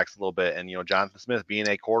quarterbacks a little bit, and Jonathan Smith being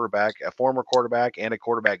a quarterback, a former quarterback, and a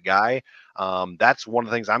quarterback guy. That's one of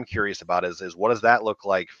the things I'm curious about is what does that look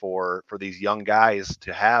like for these young guys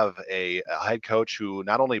to have a head coach who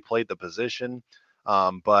not only played the position,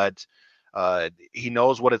 but he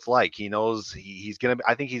knows what it's like. He knows he's gonna.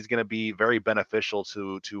 I think he's gonna be very beneficial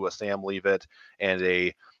to a Sam Leavitt and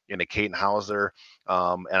a Caden Hauser.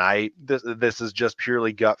 This is just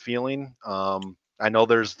purely gut feeling. I know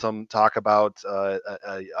there's some talk about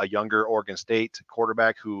a younger Oregon State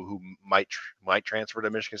quarterback who might transfer to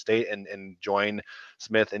Michigan State and join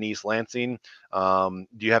Smith in East Lansing. Do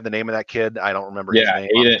you have the name of that kid? I don't remember his Yeah, name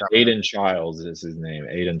off the Aiden top of my head. Aiden Childs is his name.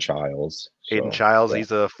 Aiden Childs. Aiden So Childs. yeah.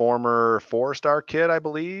 He's a former four-star kid, I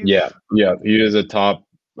believe. Yeah, yeah, he is a top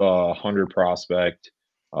 100 prospect,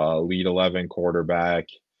 lead 11 quarterback.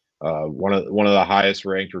 one of the highest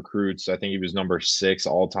ranked recruits. I think he was number 6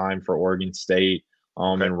 all time for Oregon State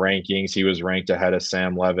Okay. in rankings. He was ranked ahead of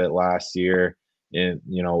Sam Levitt last year in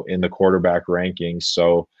the quarterback rankings.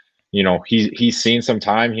 So he's seen some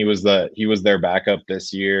time. He was their backup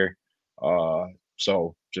this year.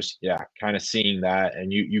 So just kind of seeing that,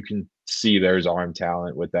 and you can see there's arm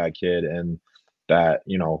talent with that kid, and that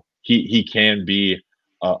he can be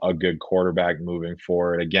a good quarterback moving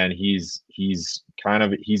forward. Again, he's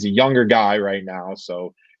a younger guy right now,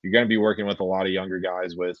 so you're going to be working with a lot of younger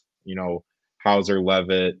guys with Hauser,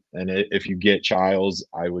 Levitt, and if you get Childs,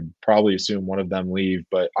 I would probably assume one of them leave.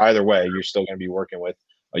 But either way, you're still going to be working with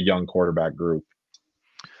a young quarterback group.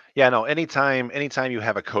 Yeah, no, anytime you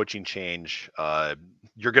have a coaching change,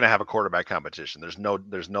 you're going to have a quarterback competition. There's no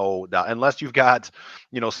doubt, unless you've got,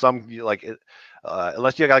 some like,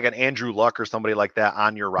 unless you got like an Andrew Luck or somebody like that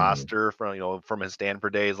on your Mhm. roster from his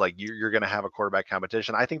Stanford days, like you're going to have a quarterback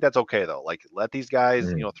competition. I think that's okay though. Like let these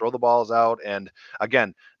guys, Mhm. throw the balls out, and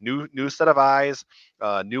again, new set of eyes,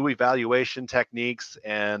 new evaluation techniques,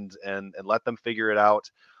 and let them figure it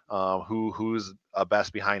out. Who's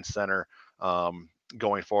best behind center.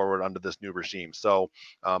 Going forward under this new regime. So,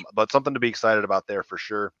 but something to be excited about there for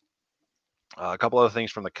sure. A couple other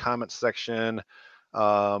things from the comments section.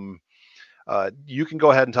 Um, you can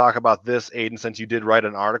go ahead and talk about this, Aiden, since you did write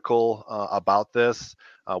an article about this.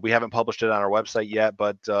 We haven't published it on our website yet,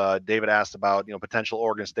 but David asked about potential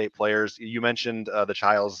Oregon State players. You mentioned the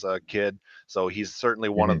Childs kid, so he's certainly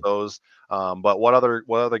one of Mhm. those. But what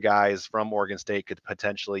other guys from Oregon State could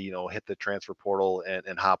potentially hit the transfer portal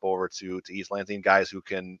and hop over to East Lansing, guys who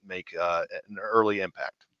can make an early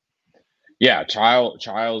impact? Yeah,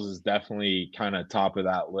 Childs is definitely kind of top of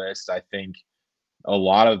that list. I think a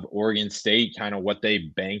lot of Oregon State, kind of what they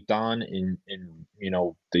banked on in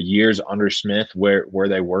the years under Smith, where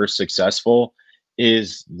they were successful,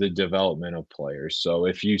 is the development of players. So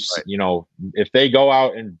Right. if they go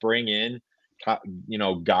out and bring in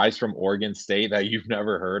guys from Oregon State that you've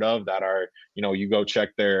never heard of, that are you go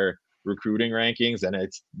check their recruiting rankings, and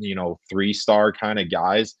it's 3-star kind of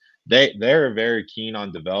guys. They're very keen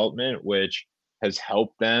on development, which has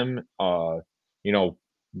helped them. You know,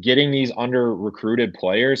 Getting these under recruited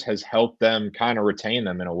players has helped them kind of retain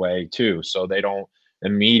them in a way too, so they don't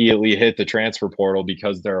immediately hit the transfer portal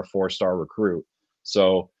because they're a 4-star recruit.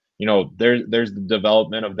 So there's the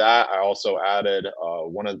development of that. I also added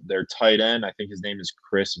one of their tight end. I think his name is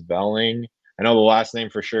Chris Velling. I know the last name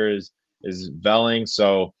for sure is Velling.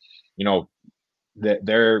 So you know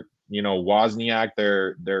they're Wozniak,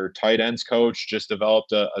 their tight ends coach, just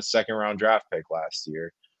developed a second round draft pick last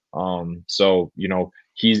year. So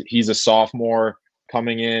he's a sophomore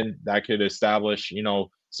coming in that could establish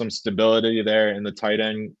some stability there in the tight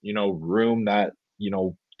end room, that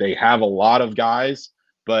they have a lot of guys,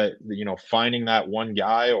 but finding that one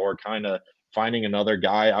guy, or kind of finding another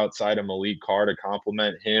guy outside of Malik Carr to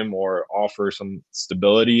complement him or offer some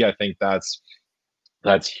stability, I think that's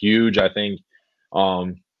huge. I think,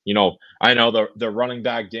 I know the running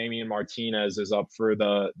back Damian Martinez is up for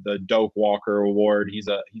the Doak Walker Award. He's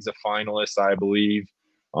a finalist, I believe.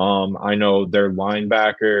 I know their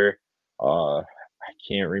linebacker. I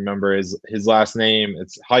can't remember his last name.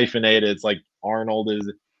 It's hyphenated. It's like Arnold's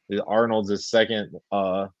his second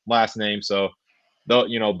last name. So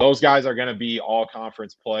those guys are going to be all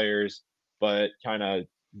conference players, but kind of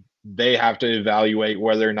they have to evaluate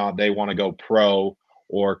whether or not they want to go pro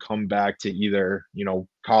or come back to either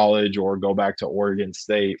college or go back to Oregon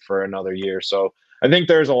State for another year. So I think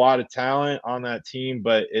there's a lot of talent on that team,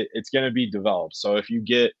 but it's going to be developed. So if you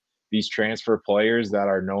get these transfer players that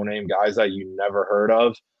are no name guys that you never heard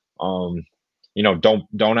of,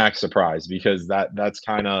 don't act surprised, because that's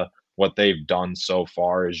kind of what they've done so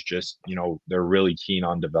far, is just they're really keen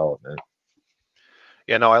on development.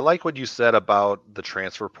 Yeah, no, I like what you said about the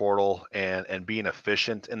transfer portal and being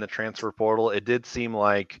efficient in the transfer portal. It did seem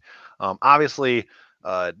like, obviously,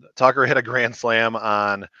 Tucker hit a grand slam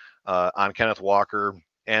on Kenneth Walker,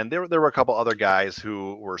 and there were a couple other guys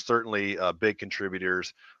who were certainly big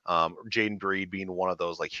contributors. Jaden Breed being one of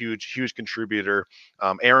those, like huge contributor.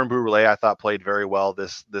 Aaron Bourlet, I thought, played very well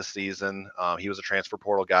this season. He was a transfer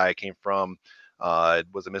portal guy, came from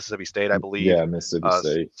was it Mississippi State, I believe. Yeah, Mississippi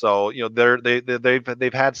State. So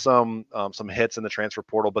they've had some hits in the transfer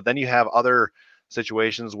portal, but then you have other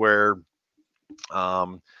situations where,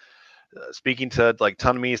 um, speaking to like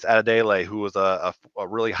Tunmis Adedele, who was a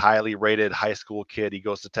really highly rated high school kid. He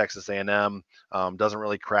goes to Texas A&M, doesn't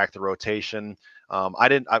really crack the rotation.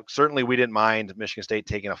 Certainly we didn't mind Michigan State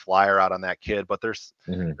taking a flyer out on that kid, but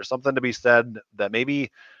Mhm. there's something to be said that maybe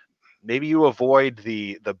you avoid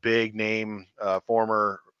the big name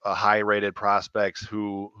former high rated prospects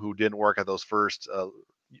who didn't work at those first.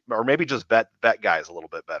 Or maybe just vet guys a little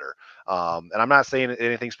bit better. And I'm not saying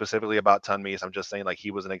anything specifically about Tunmise. I'm just saying like he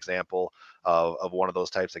was an example of one of those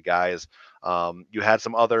types of guys. You had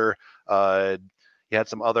some other uh, you had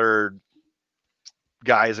some other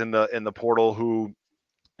guys in the portal who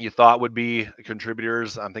you thought would be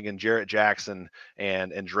contributors. I'm thinking Jarrett Jackson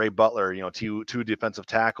and Dre Butler, two defensive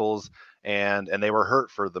tackles, and they were hurt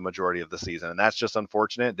for the majority of the season, and that's just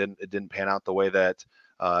unfortunate. It didn't pan out the way that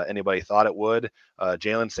anybody thought it would.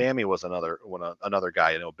 Jalen Sammy was another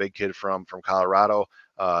guy, big kid from Colorado.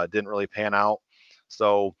 Didn't really pan out.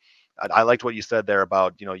 So I liked what you said there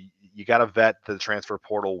about you got to vet the transfer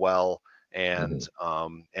portal well, and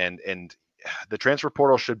Mhm. and the transfer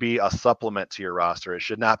portal should be a supplement to your roster. It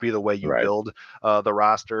should not be the way you Right. build the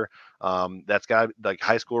roster. That's got like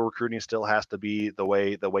high school recruiting still has to be the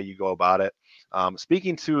way you go about it.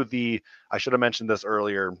 Speaking to I should have mentioned this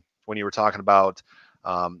earlier when you were talking about.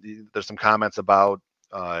 There's some comments about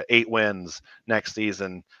 8 wins next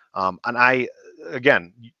season, and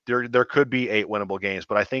again, there could be 8 winnable games,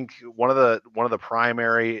 but I think one of the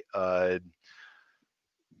primary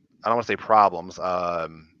I don't want to say problems.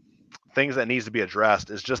 Things that needs to be addressed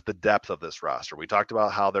is just the depth of this roster. We talked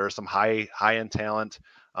about how there is some high end talent,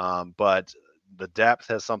 but the depth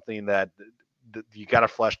has something that you got to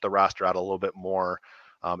flesh the roster out a little bit more.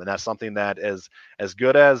 And that's something that as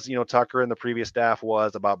good as Tucker and the previous staff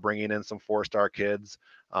was about bringing in some 4-star kids.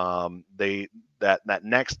 They that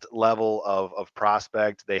next level of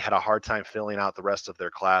prospect, they had a hard time filling out the rest of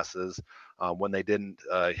their classes when they didn't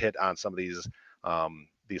hit on some of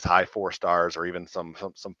these high 4 stars or even some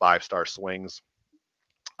 5-star swings.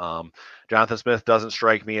 Jonathan Smith doesn't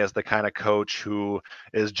strike me as the kind of coach who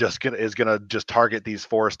is gonna just target these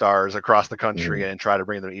 4 stars across the country Mhm. and try to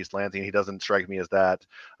bring them to East Lansing. He doesn't strike me as that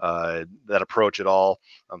approach at all.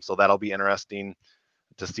 So that'll be interesting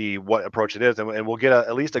to see what approach it is, and we'll get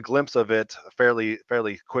at least a glimpse of it fairly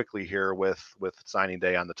quickly here with signing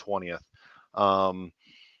day on the 20th. Um,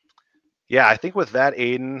 yeah, I think with that,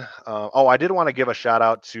 Aiden. I did want to give a shout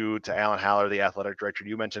out to Alan Haller, the athletic director.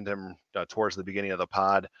 You mentioned him towards the beginning of the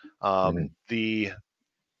pod. Mhm. The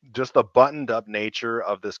Just the buttoned up nature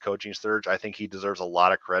of this coaching surge, I think he deserves a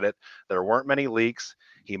lot of credit. There weren't many leaks.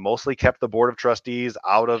 He mostly kept the board of trustees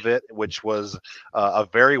out of it, which was a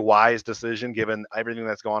very wise decision given everything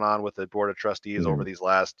that's going on with the board of trustees over Mhm. these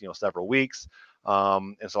last several weeks.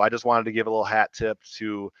 And so I just wanted to give a little hat tip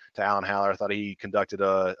to Alan Haller. I thought he conducted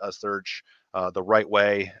a search the right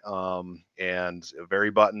way, and very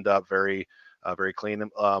buttoned up, very clean.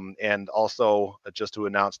 And also, just to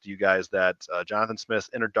announce to you guys that Jonathan Smith's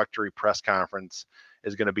introductory press conference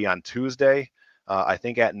is going to be on Tuesday, I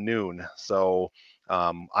think at noon. So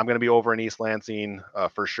I'm going to be over in East Lansing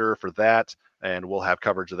for sure for that, and we'll have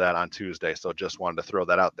coverage of that on Tuesday. So just wanted to throw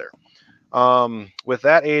that out there. With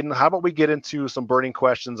that, Aiden, how about we get into some burning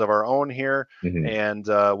questions of our own here, Mhm. and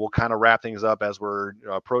we'll kind of wrap things up as we're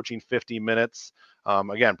approaching 50 minutes.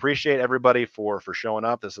 Again, appreciate everybody for showing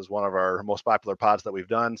up. This is one of our most popular pods that we've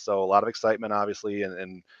done, so a lot of excitement, obviously,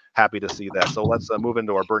 and happy to see that. So let's move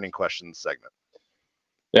into our burning questions segment.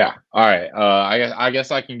 Yeah. All right. I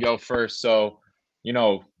guess I can go first. So, you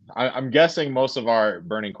know, I'm guessing most of our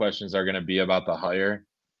burning questions are going to be about the hire.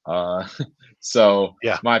 Uh, so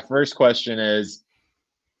Yeah. my first question is,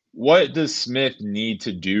 what does Smith need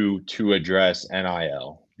to do to address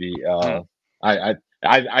NIL? Hmm.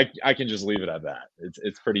 I can just leave it at that.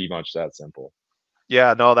 It's pretty much that simple.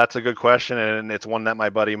 Yeah, no, that's a good question, and it's one that my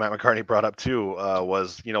buddy Matt McCartney brought up too.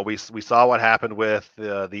 Was we saw what happened with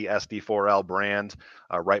the SD4L brand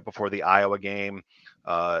right before the Iowa game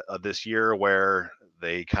of this year, where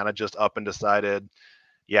they kind of just up and decided,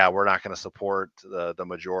 yeah, we're not going to support the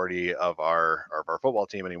majority of our football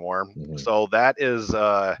team anymore. Hmm. So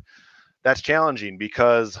that's challenging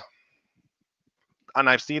because, and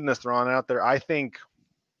I've seen this thrown out there. I think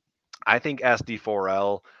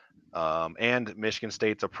SD4L and Michigan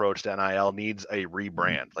State's approach to NIL needs a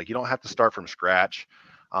rebrand. Like you don't have to start from scratch,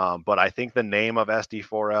 but I think the name of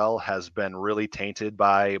SD4L has been really tainted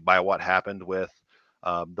by what happened with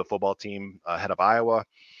the football team ahead of Iowa.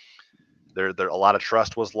 There a lot of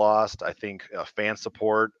trust was lost. I think fan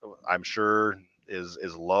support, I'm sure, is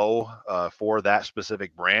low for that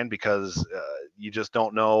specific brand because you just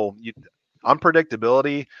don't know.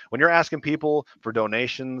 Unpredictability when you're asking people for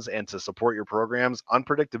donations and to support your programs,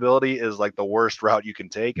 unpredictability is like the worst route you can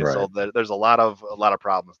take, and Right. so there's a lot of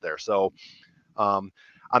problems there. So um,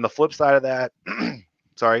 on the flip side of that,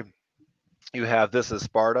 sorry, you have This Is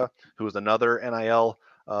Sparta, who is another NIL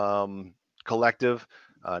collective,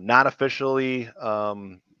 not officially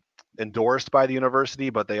endorsed by the university,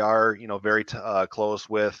 but they are, very close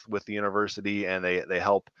with the university, and they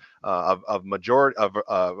help a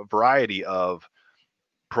variety of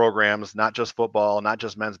programs, not just football, not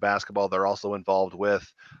just men's basketball. They're also involved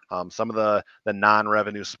with some of the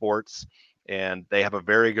non-revenue sports, and they have a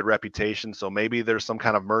very good reputation. So maybe there's some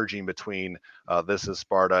kind of merging between This Is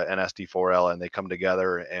Sparta and SD4L, and they come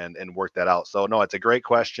together and work that out. So no, it's a great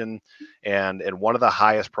question, and one of the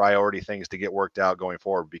highest priority things to get worked out going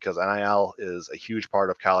forward, because NIL is a huge part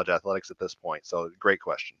of college athletics at this point. So great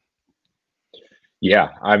question. Yeah,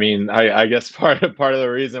 I mean, I guess part of the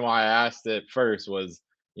reason why I asked it first was,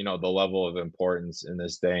 the level of importance in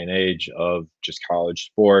this day and age of just college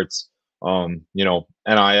sports. NIL,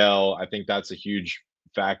 I think that's a huge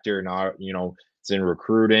factor. Not, it's in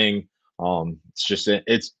recruiting. It's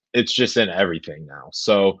just in everything now.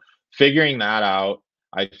 So figuring that out,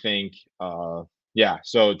 I think, yeah.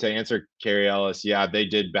 So to answer Carrie Ellis, yeah, they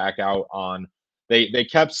did back out on they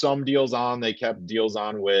kept some deals on. They kept deals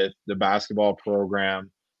on with the basketball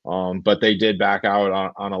program, but they did back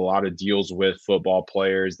out on a lot of deals with football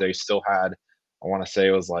players. They still had, I want to say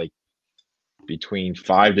it was like between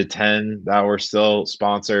 5 to 10 that were still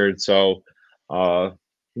sponsored. So,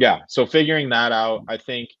 yeah. So figuring that out, I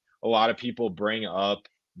think a lot of people bring up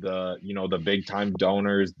the big time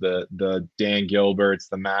donors, the Dan Gilberts,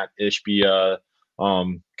 the Matt Ishbia,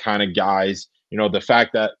 kind of guys. The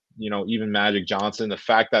fact that even Magic Johnson, the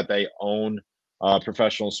fact that they own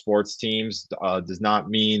professional sports teams does not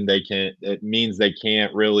mean they can. It means they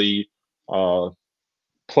can't really uh,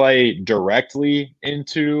 play directly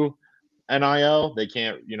into NIL. They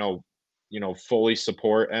can't, fully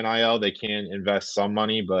support NIL. They can invest some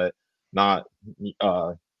money, but not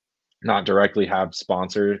uh, not directly have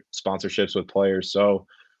sponsorships with players. So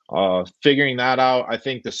figuring that out, I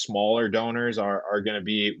think the smaller donors are going to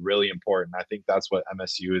be really important. I think that's what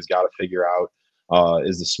MSU has got to figure out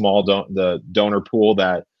is the donor pool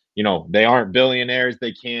that they aren't billionaires.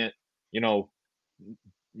 They can't you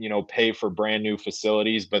know pay for brand new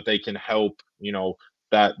facilities, but they can help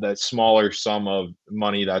that smaller sum of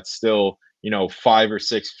money that's still 5 or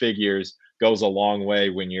 6 figures goes a long way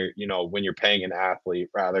when you're paying an athlete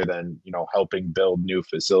rather than helping build new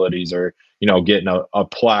facilities or getting a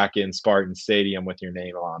plaque in Spartan Stadium with your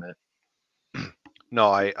name on it.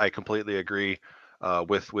 No, I completely agree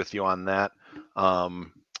with you on that.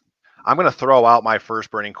 I'm going to throw out my first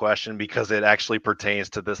burning question because it actually pertains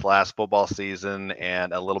to this last football season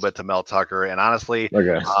and a little bit to Mel Tucker. And honestly,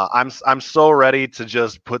 Okay. I'm so ready to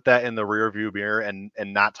just put that in the rear view mirror and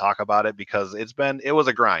not talk about it, because it was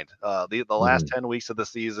a grind. The last Mhm. 10 weeks of the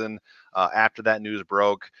season after that news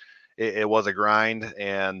broke, it was a grind,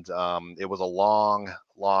 and it was a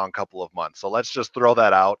long couple of months. So let's just throw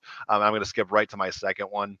that out. I'm going to skip right to my second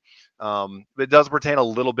one. It does pertain a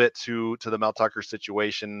little bit to the Mel Tucker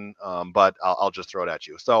situation, but I'll just throw it at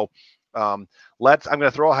you. So I'm going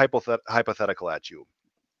to throw a hypothetical at you.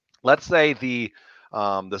 Let's say the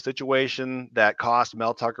situation that cost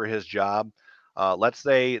Mel Tucker his job. Let's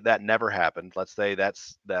say that never happened. Let's say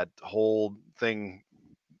that whole thing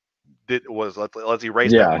let's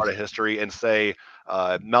erase that Yeah. part of history and say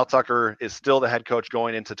Mel Tucker is still the head coach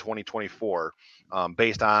going into 2024,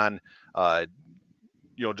 based on uh,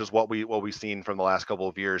 just what we've seen from the last couple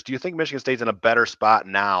of years. Do you think Michigan State's in a better spot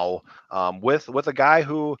now, with a guy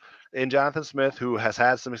who in Jonathan Smith, who has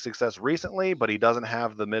had some success recently, but he doesn't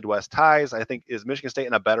have the Midwest ties? I think, is Michigan State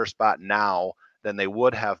in a better spot now than they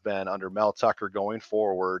would have been under Mel Tucker going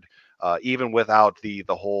forward, even without the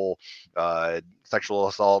whole sexual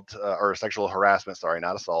assault or sexual harassment? Sorry,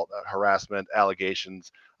 not assault, harassment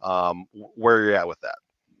allegations. Where you're at with that?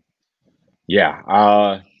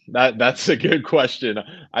 Yeah. That's a good question.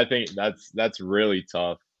 I think that's really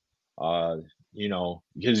tough.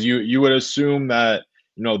 Because you would assume that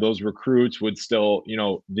those recruits would still,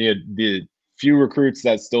 the few recruits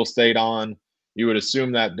that still stayed on, you would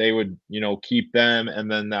assume that they would keep them, and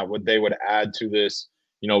then they would add to this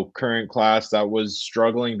current class that was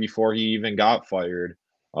struggling before he even got fired.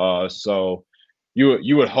 So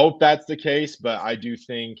you would hope that's the case, but I do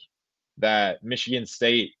think that Michigan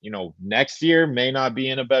State, next year may not be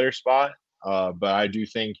in a better spot. But I do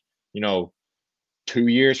think, you know, 2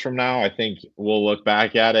 years from now, I think we'll look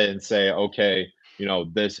back at it and say, okay,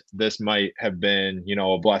 this might have been,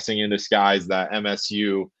 a blessing in disguise that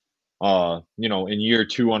MSU, in year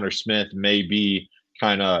 2 under Smith may be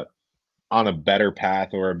kind of on a better path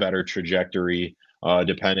or a better trajectory,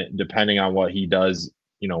 depending on what he does,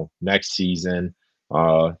 next season,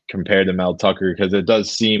 compared to Mel Tucker, because it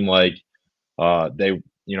does seem like they,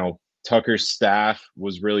 Tucker's staff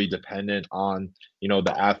was really dependent on,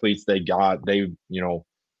 the athletes they got. They,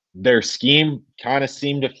 their scheme kind of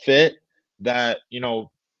seemed to fit that,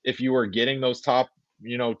 if you were getting those top,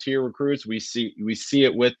 tier recruits, we see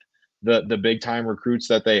it with the big time recruits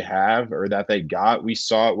that they have or that they got. We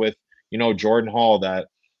saw it with, Jordan Hall that,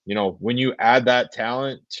 when you add that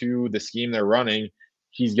talent to the scheme they're running,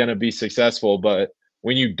 he's going to be successful. But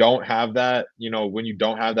when you don't have that, when you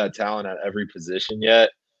don't have that talent at every position yet,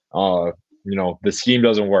 uh, the scheme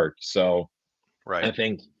doesn't work. So I Right.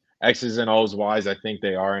 think X's and O's wise, I think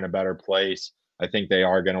they are in a better place. I think they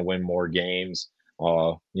are going to win more games.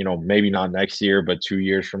 Maybe not next year, but 2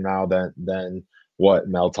 years from now, than what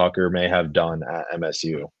Mel Tucker may have done at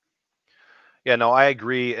MSU. Yeah, no, I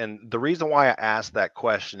agree. And the reason why I asked that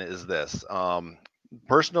question is this.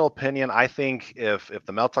 Personal opinion, I think if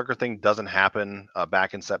the Mel Tucker thing doesn't happen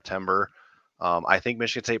back in September, I think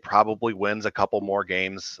Michigan State probably wins a couple more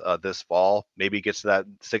games this fall. Maybe gets to that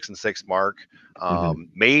 6-6 mark. Hmm.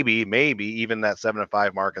 Maybe even that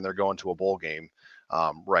 7-5 mark, and they're going to a bowl game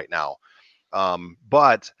right now.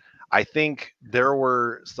 But I think there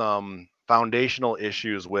were some foundational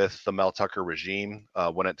issues with the Mel Tucker regime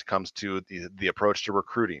when it comes to the approach to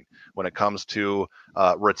recruiting, when it comes to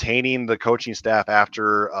retaining the coaching staff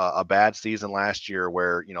after a bad season last year,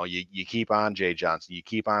 where you keep on Jay Johnson, you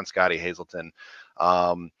keep on Scotty Hazelton,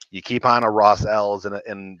 you keep on a Ross Ells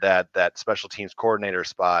in that special teams coordinator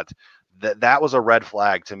spot. That was a red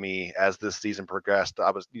flag to me as this season progressed.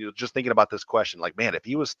 I was just thinking about this question, like, man, if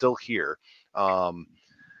he was still here, um,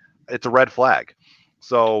 it's a red flag.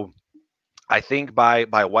 So I think by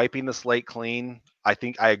wiping the slate clean, I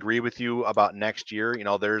think I agree with you about next year.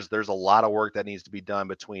 There's a lot of work that needs to be done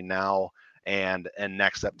between now and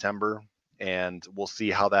next September, and we'll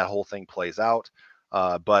see how that whole thing plays out.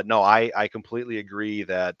 But no, I completely agree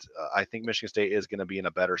that I think Michigan State is going to be in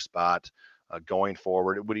a better spot going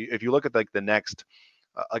forward. If you look at like the next,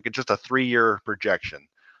 like just a 3-year projection,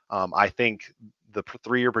 I think the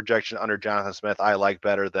 3-year projection under Jonathan Smith I like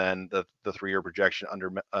better than the 3-year projection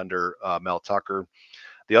under Mel Tucker.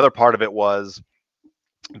 The other part of it was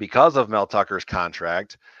because of Mel Tucker's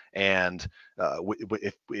contract, and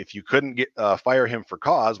if you couldn't fire him for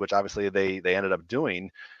cause, which obviously they ended up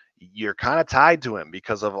doing, you're kind of tied to him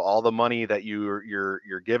because of all the money that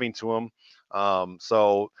you're giving to him.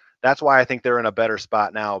 So that's why I think they're in a better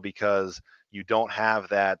spot now, because you don't have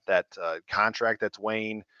that contract that's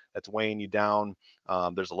weighing you down.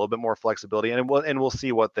 There's a little bit more flexibility, and we'll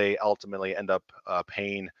see what they ultimately end up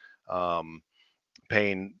um,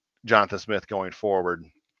 paying Jonathan Smith going forward.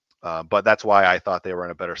 But that's why I thought they were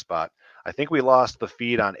in a better spot. I think we lost the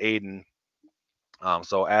feed on Aiden.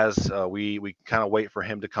 So as we kind of wait for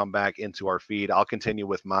him to come back into our feed, I'll continue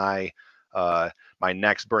with my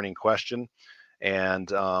next burning question.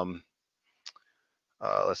 And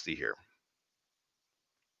let's see here.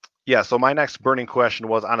 Yeah, so my next burning question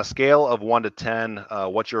was, on a scale of 1 to 10,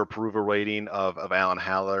 what's your approval rating of Alan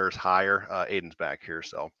Haller's hire? Aiden's back here,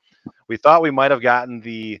 so we thought we might have gotten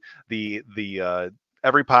the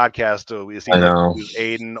every podcast. It I seems like know. we use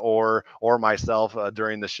Aiden or myself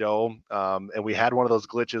during the show, and we had one of those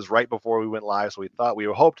glitches right before we went live. So we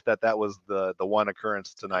hoped that was the one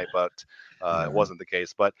occurrence tonight, but it No, wasn't the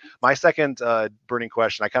case. But my second burning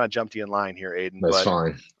question, I kind of jumped you in line here, Aiden, that's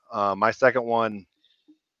but fine. my second one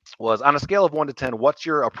was, on a scale of 1 to 10, what's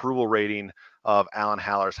your approval rating of Alan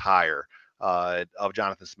Haller's hire of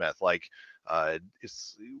Jonathan Smith? Like,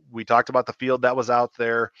 we talked about the field that was out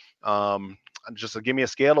there. Just give me a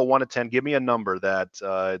scale of 1 to 10. Give me a number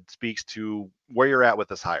that speaks to where you're at with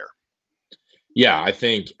this hire. Yeah, I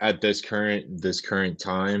think at this current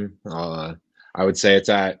time, I would say it's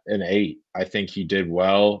at an 8. I think he did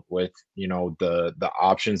well with, the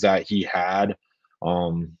options that he had.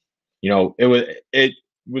 Um, it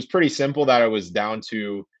was pretty simple that it was down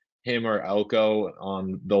to him or Elko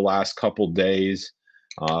on the last couple days.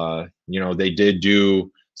 They did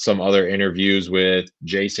do some other interviews with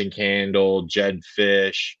Jason Candle, Jed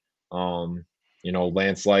Fish, Lance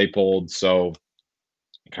Leipold. So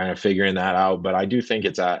kind of figuring that out. But I do think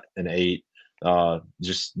it's at an 8.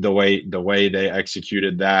 Just the way they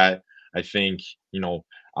executed that. I think,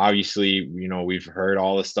 obviously, we've heard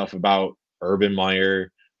all the stuff about Urban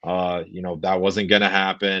Meyer. That wasn't gonna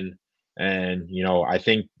happen. And, I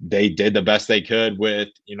think they did the best they could with,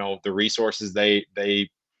 the resources they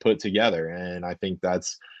put together. And I think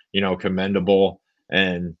that's, commendable.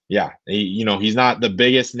 And yeah, he's not the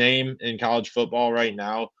biggest name in college football right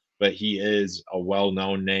now, but he is a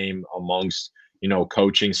well-known name amongst,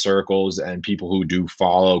 coaching circles, and people who do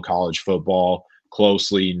follow college football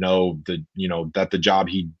closely know that the job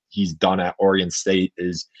he's done at Oregon State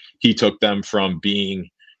is he took them from being,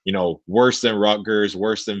 worse than Rutgers,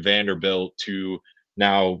 worse than Vanderbilt, to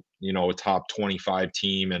now, a top 25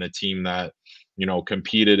 team and a team that,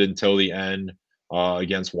 competed until the end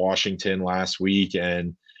against Washington last week.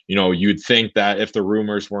 And, you'd think that if the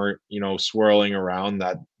rumors weren't, swirling around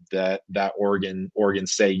that Oregon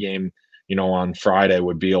State game, on Friday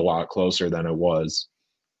would be a lot closer than it was.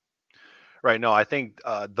 Right. No, I think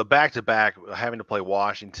the back-to-back, having to play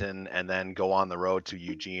Washington and then go on the road to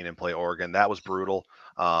Eugene and play Oregon, that was brutal.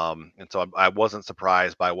 And so I wasn't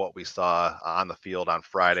surprised by what we saw on the field on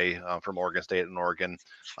Friday from Oregon State and Oregon.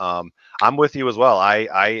 I'm with you as well.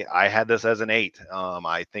 I had this as an 8.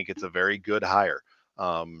 I think it's a very good hire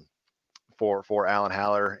for Alan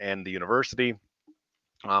Haller and the university.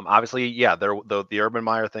 Obviously, yeah, the Urban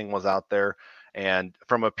Meyer thing was out there, and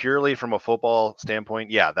from a football standpoint,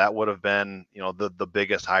 yeah, that would have been the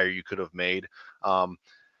biggest hire you could have made. Um,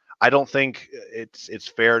 I don't think it's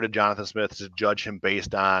fair to Jonathan Smith to judge him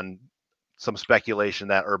based on some speculation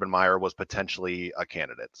that Urban Meyer was potentially a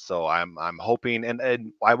candidate. So I'm hoping,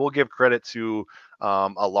 and I will give credit to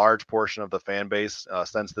a large portion of the fan base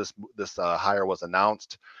since this hire was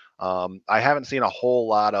announced. I haven't seen a whole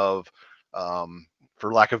lot of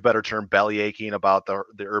for lack of a better term, belly aching about the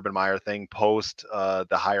Urban Meyer thing post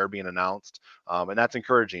the hire being announced, and that's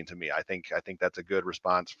encouraging to me. I think that's a good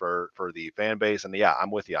response for the fan base, and yeah, I'm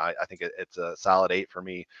with you. I think it's a solid 8 for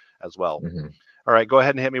me as well. Mm-hmm. All right, go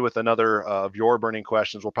ahead and hit me with another of your burning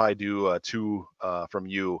questions. We'll probably do 2 from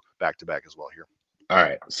you back to back as well here. All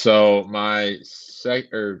right. So I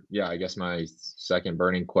guess my second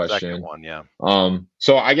burning question. Second one, yeah.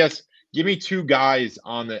 So I guess give me 2 guys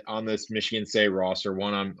on this Michigan State roster,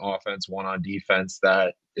 one on offense, one on defense,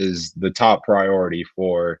 that is the top priority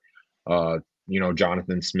for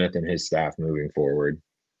Jonathan Smith and his staff moving forward.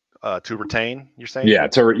 To retain, you're saying? Yeah,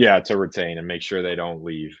 to retain and make sure they don't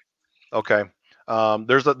leave. Okay.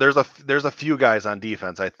 There's a few guys on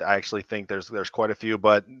defense. I actually think there's quite a few,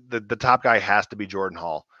 but the top guy has to be Jordan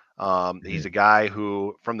Hall. He's a guy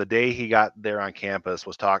who, from the day he got there on campus,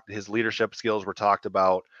 his leadership skills were talked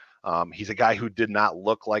about. He's a guy who did not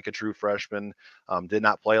look like a true freshman, did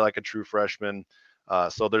not play like a true freshman.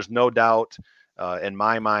 So there's no doubt in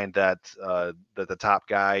my mind that the top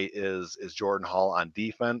guy is Jordan Hall on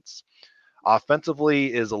defense.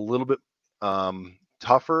 Offensively is a little bit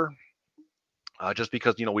tougher. Just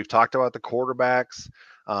because we've talked about the quarterbacks,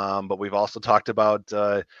 but we've also talked about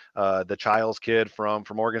the Childs kid from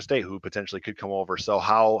Oregon State who potentially could come over. So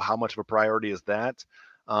how much of a priority is that?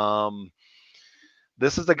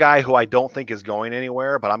 This is the guy who I don't think is going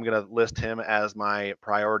anywhere, but I'm going to list him as my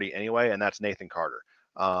priority anyway, and that's Nathan Carter.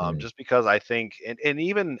 Just because I think,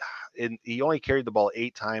 he only carried the ball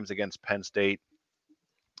 8 times against Penn State.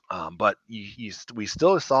 But we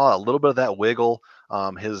still saw a little bit of that wiggle.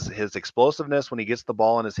 His explosiveness when he gets the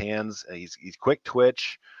ball in his hands, he's quick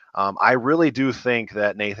twitch. I really do think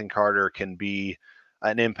that Nathan Carter can be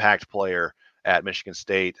an impact player at Michigan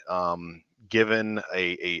State, given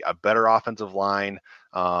a better offensive line,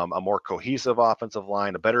 a more cohesive offensive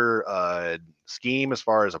line, a better scheme as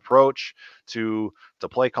far as approach to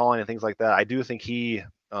play calling and things like that. I do think he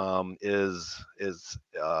is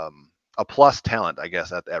a plus talent, I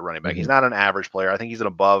guess, at running back. He's not an average player. I think he's an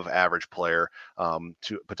above average player,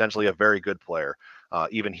 to potentially a very good player,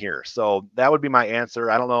 even here. So that would be my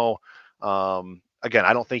answer. I don't know. Again,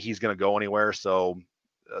 I don't think he's going to go anywhere. So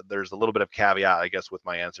there's a little bit of caveat, I guess, with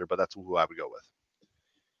my answer, but that's who I would go with.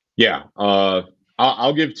 Yeah.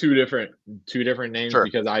 I'll give two different names, Sure.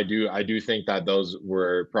 because I do think that those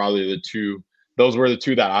were probably the two. Those were the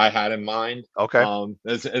 2 that I had in mind. Okay.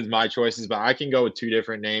 As my choices, but I can go with 2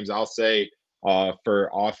 different names. I'll say for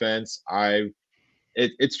offense,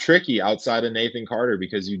 it's tricky outside of Nathan Carter,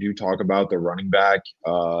 because you do talk about the running back,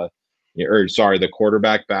 the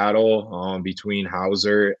quarterback battle between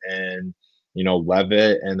Hauser and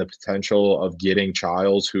Levitt, and the potential of getting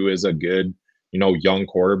Childs, who is a good young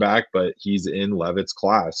quarterback, but he's in Levitt's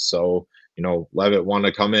class. So Levitt wanted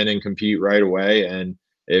to come in and compete right away, and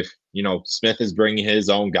if Smith is bringing his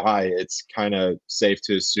own guy, it's kind of safe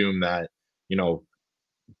to assume that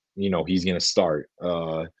he's going to start.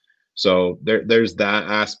 So there's that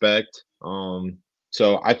aspect.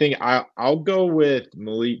 So I think I'll go with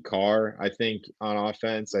Malik Carr. I think on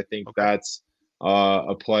offense, I think that's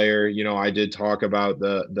a player. I did talk about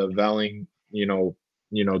the Velling,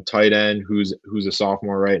 tight end who's a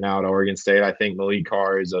sophomore right now at Oregon State. I think Malik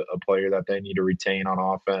Carr is a player that they need to retain on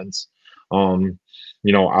offense.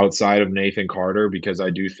 Outside of Nathan Carter, because I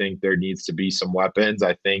do think there needs to be some weapons.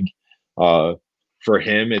 I think for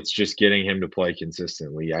him, it's just getting him to play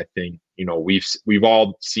consistently. I think, we've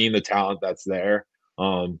all seen the talent that's there.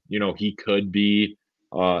 He could be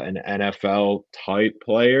an NFL type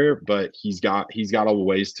player, but he's got a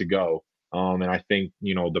ways to go. And I think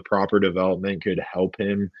the proper development could help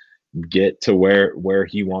him get to where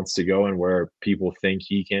he wants to go and where people think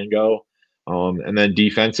he can go. And then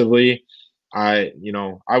defensively, I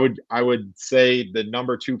would say the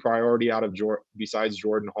number two priority out of besides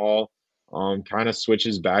Jordan Hall, kind of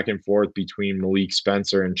switches back and forth between Malik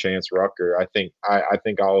Spencer and Chance Rucker. I think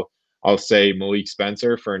I'll say Malik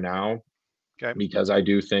Spencer for now, Okay. because I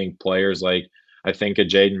do think players like, I think a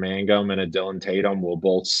Jaden Mangum and a Dylan Tatum will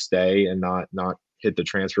both stay and not hit the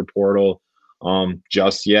transfer portal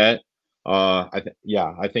just yet. I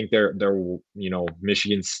think they're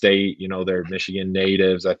Michigan State, they're Michigan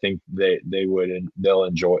natives. I think they'll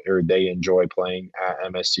enjoy, or they enjoy playing at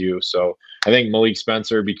MSU. So I think Malik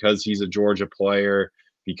Spencer, because he's a Georgia player,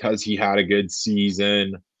 because he had a good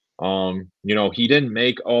season, he didn't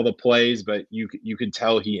make all the plays, but you could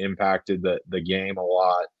tell he impacted the game a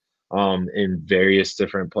lot in various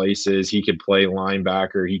different places. He could play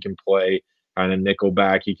linebacker, he can play kind of nickel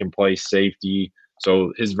back, he can play safety.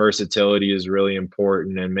 So his versatility is really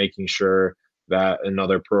important, and making sure that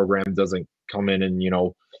another program doesn't come in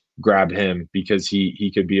and grab him, because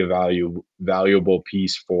he could be a valuable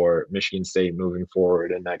piece for Michigan State moving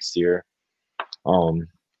forward in next year. Um,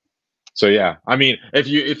 so yeah, I mean, if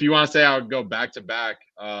you want to say I would go back to back,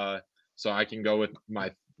 so I can go with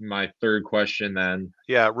my third question then.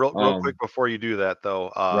 Yeah, real quick Um, before you do that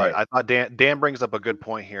though, right. I thought Dan brings up a good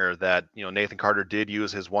point here that Nathan Carter did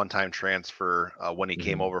use his one-time transfer when he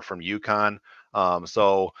came Mhm. over from UConn.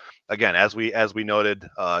 So again, as we noted,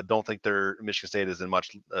 don't think Michigan State is in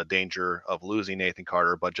much danger of losing Nathan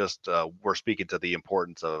Carter, but just we're speaking to the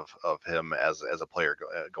importance of him as a player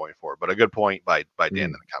going forward. But a good point by Dan in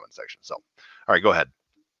Mhm. the comment section. So, all right, go ahead.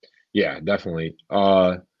 Yeah, definitely.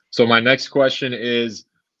 So my next question is,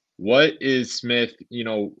 what is Smith,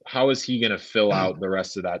 how is he going to fill out the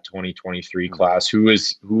rest of that 2023 class?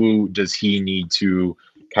 Who does he need to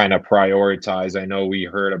kind of prioritize? I know we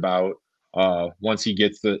heard about once he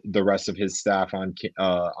gets the rest of his staff on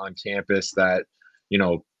campus, that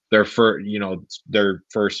their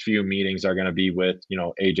first few meetings are going to be with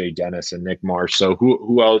AJ Dennis and Nick Marsh. So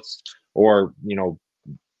who else, or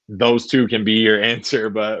those two can be your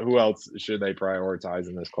answer, but who else should they prioritize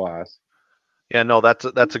in this class? Yeah, no, that's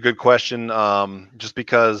a good question. Just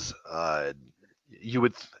because you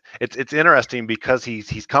would, it's interesting because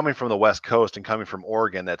he's coming from the West Coast and coming from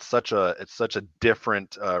Oregon. It's such a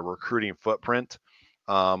different recruiting footprint,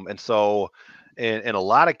 and so in a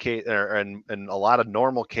lot of case, or in a lot of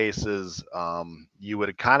normal cases, you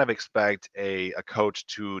would kind of expect a coach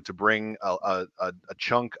to bring a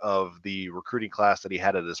chunk of the recruiting class that he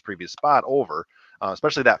had at his previous spot over.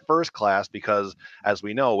 Especially that first class, because as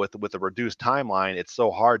we know, with a reduced timeline, it's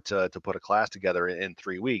so hard to put a class together in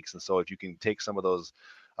 3 weeks. And so if you can take some of those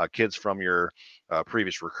kids from your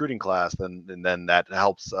previous recruiting class, then that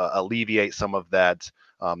helps alleviate some of that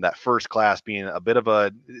first class being a bit of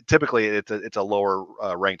a, typically it's a lower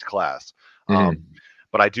ranked class. Um, Hmm.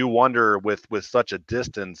 but I do wonder with such a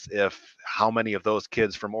distance if how many of those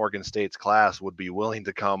kids from Oregon State's class would be willing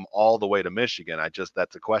to come all the way to Michigan.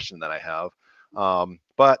 That's a question that I have.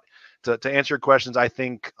 But to answer your questions, I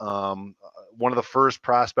think one of the first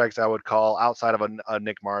prospects I would call outside of a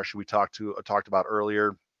Nick Marsh, who we talked about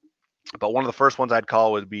earlier, but one of the first ones I'd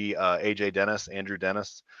call would be AJ Dennis, Andrew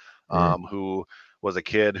Dennis, who was a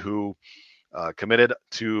kid who committed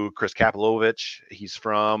to Chris Kapilovich. He's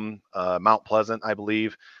from Mount Pleasant, I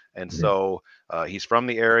believe. And Hmm. so he's from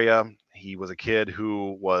the area. He was a kid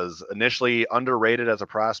who was initially underrated as a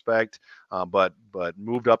prospect, but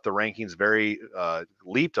moved up the rankings,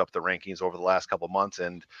 leaped up the rankings over the last couple of months,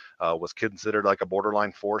 and was considered like a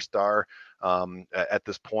borderline 4-star at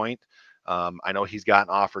this point. I know he's gotten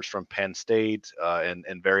offers from Penn State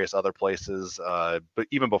and various other places, but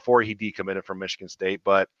even before he decommitted from Michigan State.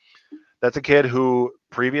 But that's a kid who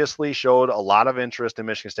previously showed a lot of interest in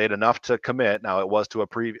Michigan State, enough to commit. Now it was to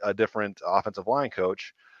a different offensive line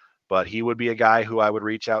coach, but he would be a guy who I would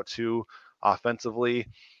reach out to offensively.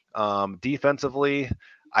 Defensively,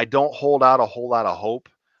 I don't hold out a whole lot of hope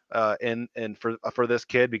in for this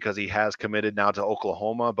kid, because he has committed now to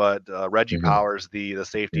Oklahoma. But Reggie Hmm. Powers, the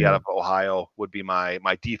safety out Yeah. of Ohio, would be my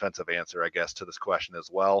defensive answer, I guess, to this question as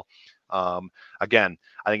well. Um, Again,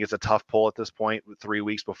 I think it's a tough pull at this point, 3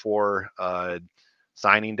 weeks before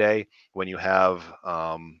signing day, when you have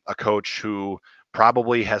a coach who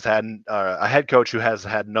probably has had a head coach who has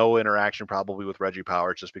had no interaction probably with Reggie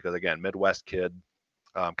Powers, just because, again, Midwest kid,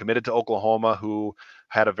 committed to Oklahoma, who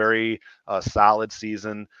had a very solid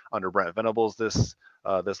season under Brent Venables this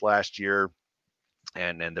last year.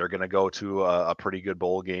 and they're going to go to a pretty good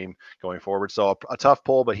bowl game going forward. So a tough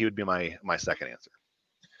pull, but he would be my second answer.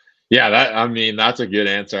 Yeah, that I mean that's a good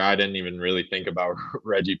answer. I didn't even really think about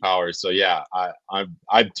Reggie Powers. So yeah,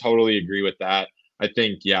 I totally agree with that. I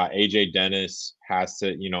think yeah, AJ Dennis has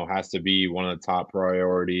to be one of the top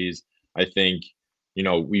priorities. I think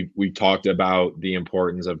we talked about the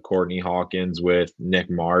importance of Courtney Hawkins with Nick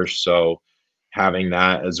Marsh, so having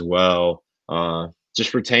that as well.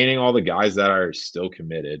 Just retaining all the guys that are still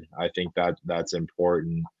committed. I think that's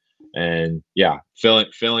important. And yeah,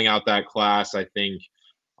 filling out that class, I think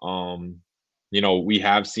um, we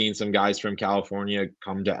have seen some guys from California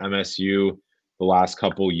come to MSU the last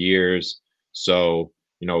couple years. So,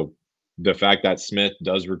 the fact that Smith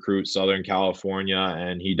does recruit Southern California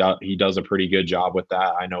and he does a pretty good job with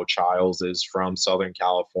that. I know Childs is from Southern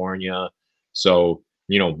California. So,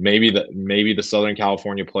 maybe the Southern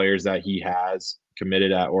California players that he has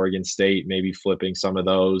committed at Oregon State, maybe flipping some of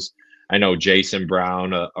those. I know Jason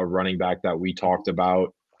Brown, a running back that we talked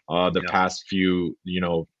about the Yeah. past few,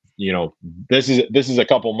 this is a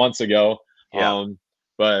couple months ago. Yeah.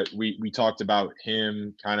 But we talked about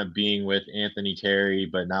him kind of being with Anthony Carey,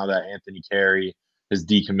 but now that Anthony Carey has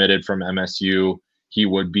decommitted from MSU, he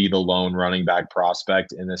would be the lone running back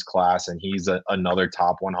prospect in this class, and he's another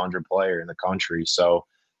top 100 player in the country. So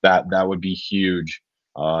that would be huge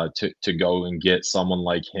to go and get someone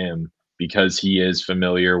like him because he is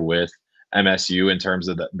familiar with MSU in terms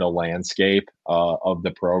of the landscape of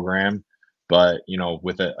the program, but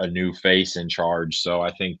with a new face in charge. So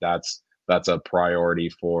I think that's a priority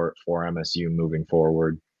for MSU moving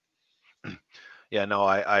forward. Yeah, no,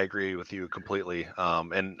 I agree with you completely.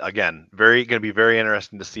 And again, very going to be very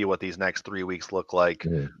interesting to see what these next 3 weeks look like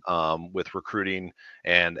Mhm. with recruiting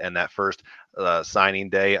and that first signing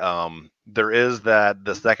day. There is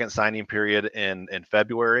the second signing period in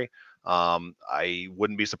February. I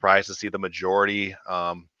wouldn't be surprised to see the majority,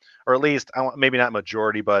 or at least maybe not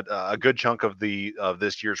majority, but a good chunk of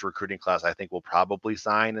this year's recruiting class. I think will probably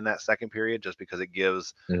sign in that second period, just because it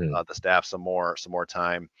gives Mhm. the staff some more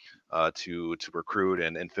time to recruit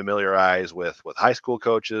and familiarize with high school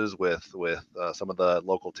coaches, with some of the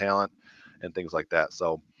local talent and things like that.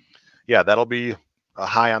 So yeah, that'll be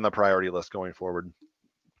high on the priority list going forward.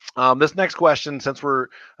 This next question, since we're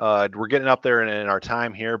getting up there in our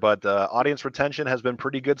time here, but audience retention has been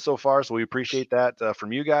pretty good so far, so we appreciate that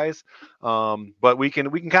from you guys. But we can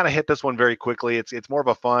kind of hit this one very quickly. It's more of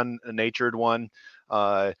a fun natured one.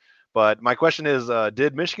 Uh, but my question is,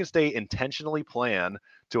 did Michigan State intentionally plan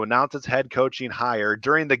to announce its head coaching hire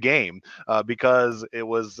during the game? Because it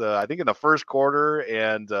was, I think, in the first quarter,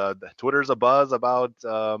 and Twitter's a buzz about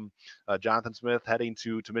Jonathan Smith heading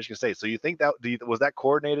to Michigan State. So you think was that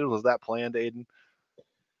coordinated? Was that planned, Aiden?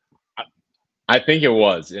 I think it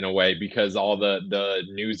was in a way because all the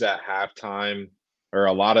news at halftime, or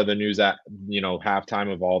a lot of the news at halftime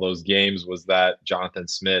of all those games, was that Jonathan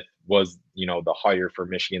Smith was the hire for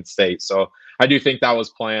Michigan State. So I do think that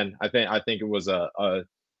was planned. I think it was a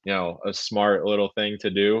smart little thing to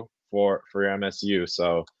do for MSU.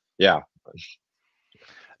 So yeah.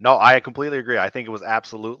 No, I completely agree. I think it was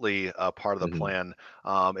absolutely a part of the Mhm. plan.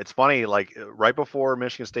 It's funny, like right before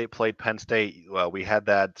Michigan State played Penn State, we had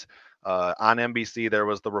that on NBC. There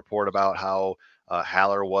was the report about how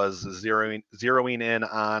Haller was zeroing in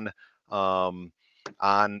um,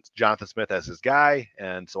 on Jonathan Smith as his guy,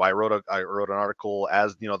 and so I wrote an article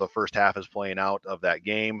as the first half is playing out of that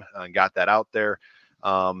game and got that out there.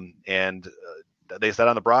 And they said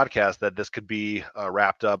on the broadcast that this could be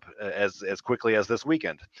wrapped up as quickly as this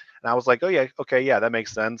weekend. And I was like, oh yeah, okay, yeah, that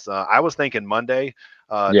makes sense. I was thinking Monday,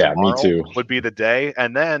 Yeah, me tomorrow too. would be the day,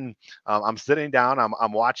 and then I'm sitting down,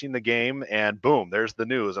 I'm watching the game, and boom, there's the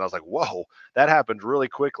news, and I was like, whoa, that happened really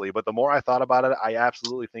quickly. But the more I thought about it, I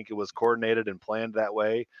absolutely think it was coordinated and planned that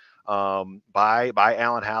way by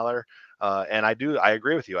Alan Haller. And I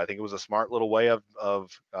agree with you. I think it was a smart little way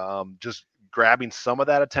of just grabbing some of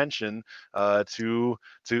that attention to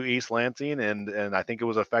East Lansing, and I think it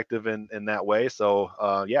was effective in that way.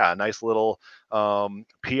 So yeah, a nice little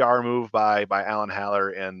PR move by Alan Haller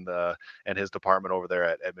and his department over there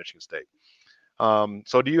at Michigan State.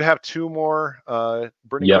 So do you have two more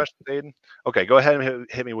burning Yep. questions, Aiden? Okay, go ahead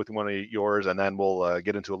and hit me with one of yours, and then we'll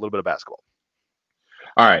get into a little bit of basketball.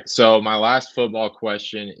 All right. So my last football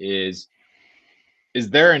question is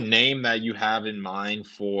there a name that you have in mind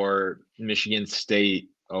for Michigan State,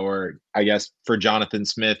 or I guess for Jonathan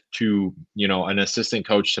Smith to, an assistant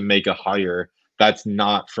coach to make a hire that's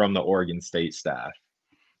not from the Oregon State staff?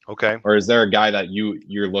 Okay. Or is there a guy that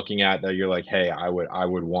you're looking at that you're like, "Hey, I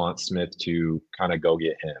would want Smith to kind of go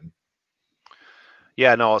get him?"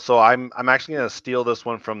 Yeah, no. So I'm actually going to steal this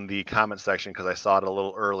one from the comment section because I saw it a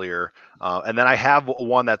little earlier, and then I have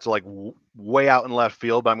one that's like way out in left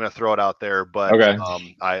field, but I'm going to throw it out there. But Okay.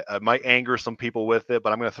 I might anger some people with it,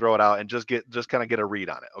 but I'm going to throw it out and just kind of get a read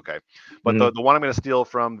on it. Okay. But Hmm. the one I'm going to steal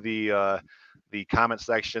from the comment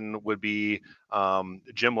section would be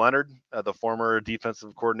Jim Leonard, the former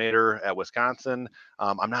defensive coordinator at Wisconsin.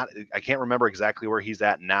 I can't remember exactly where he's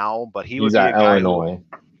at now, but he would He's be a at guy who Illinois.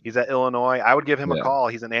 he's at Illinois. I would give him a Yeah. call.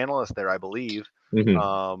 He's an analyst there, I believe.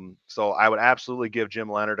 Hmm. So I would absolutely give Jim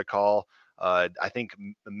Leonard a call. I think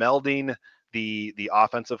melding the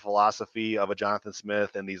offensive philosophy of a Jonathan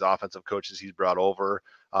Smith and these offensive coaches he's brought over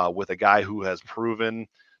with a guy who has proven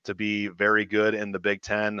to be very good in the Big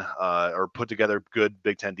Ten or put together good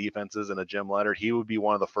Big Ten defenses in a Jim Leonard, he would be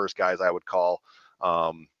one of the first guys I would call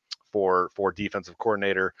for defensive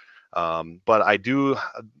coordinator. But I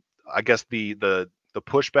guess the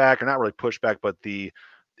pushback, or not really pushback, but I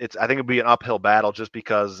think it'd be an uphill battle just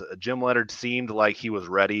because Jim Leonard seemed like he was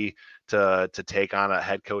ready to take on a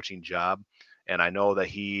head coaching job, and I know that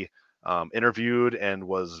he interviewed and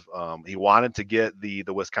he wanted to get the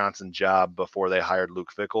Wisconsin job before they hired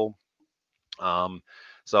Luke Fickell. Um,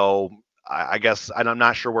 so I guess I'm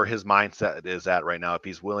not sure where his mindset is at right now. If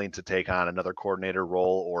he's willing to take on another coordinator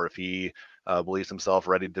role, or if he believes himself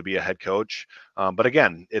ready to be a head coach. But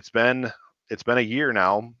again, it's been a year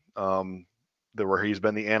now where he's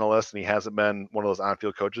been the analyst and he hasn't been one of those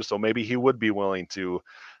on-field coaches. So maybe he would be willing to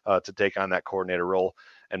take on that coordinator role,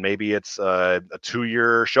 and maybe it's a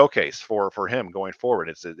 2-year showcase for him going forward.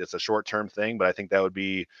 It's a short-term thing, but I think that would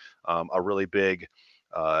be a really big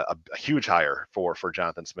a huge hire for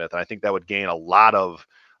Jonathan Smith, and I think that would gain a lot of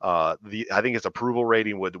I think his approval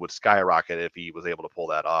rating would skyrocket if he was able to pull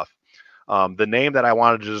that off. The name that I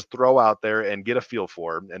wanted to just throw out there and get a feel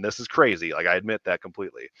for, and this is crazy, like I admit that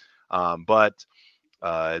completely, but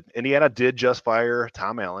Indiana did just fire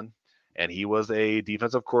Tom Allen, and he was a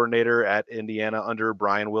defensive coordinator at Indiana under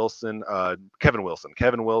Kevin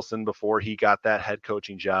Wilson before he got that head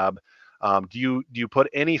coaching job. Do you put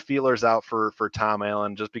any feelers out for Tom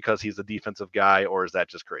Allen just because he's a defensive guy, or is that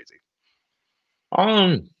just crazy?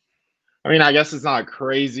 Um, I mean, I guess it's not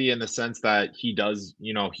crazy in the sense that he does,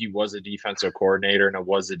 he was a defensive coordinator and it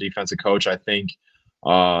was a defensive coach. I think,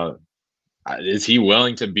 uh, is he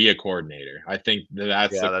willing to be a coordinator? I think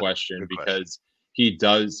that's Yeah, the that's a question good question. because he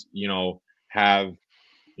does, have,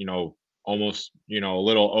 you know, almost, a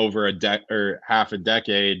little over a or half a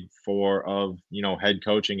decade of, head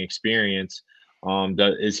coaching experience.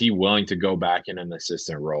 Is he willing to go back in an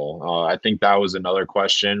assistant role? I think that was another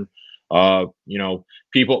question. Uh, you know,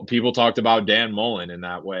 people talked about Dan Mullen in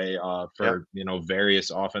that way Yep. for various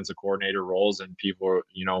offensive coordinator roles, and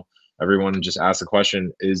everyone just asked the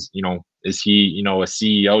question: is he a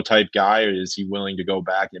CEO type guy, or is he willing to go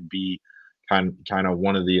back and be kind of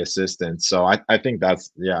one of the assistants? So I think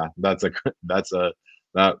that's a that's a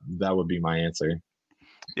that would be my answer.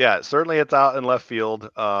 Yeah, certainly it's out in left field.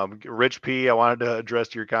 Rich P, I wanted to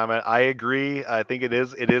address your comment. I agree. I think it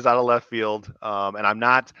is out of left field. And I'm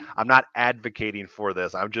not advocating for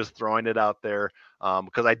this. I'm just throwing it out there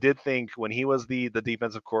because I did think when he was the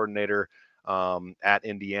defensive coordinator at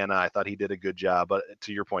Indiana, I thought he did a good job. But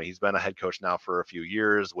to your point, he's been a head coach now for a few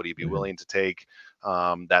years. Would he be Mhm. willing to take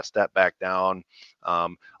that step back down?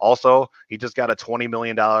 Also, he just got a $20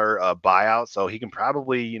 million buyout, so he can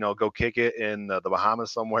probably go kick it in the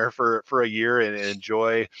Bahamas somewhere for a year and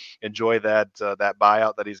enjoy that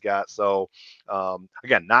buyout that he's got. So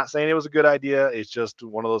again, not saying it was a good idea. It's just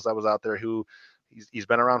one of those that was out there who he's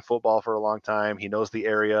been around football for a long time. He knows the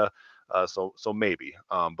area, so maybe.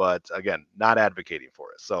 But again, not advocating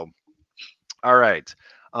for it. So all right.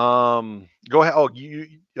 Go ahead. Oh,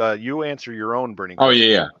 you answer your own burning Oh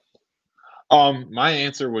yeah, question. yeah. My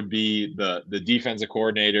answer would be the defensive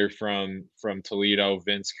coordinator from Toledo,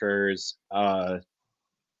 Vince Kurz.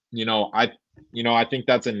 You know, I I think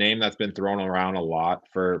that's a name that's been thrown around a lot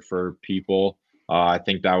for people. I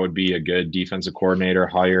think that would be a good defensive coordinator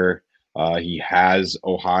hire. He has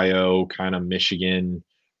Ohio, kind of Michigan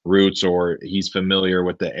roots, or he's familiar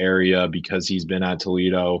with the area because he's been at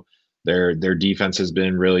Toledo. Their defense has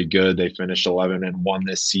been really good. They finished 11-1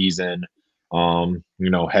 this season.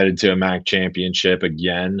 Headed to a MAC championship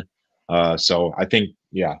again. So I think,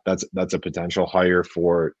 yeah, that's a potential hire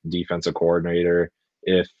for defensive coordinator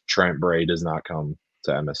if Trent Bray does not come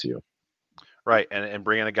to MSU. Right, and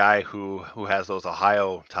bring in a guy who has those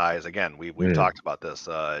Ohio ties. Again, we've Mm, talked about this.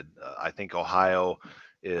 I think Ohio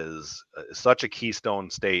is such a keystone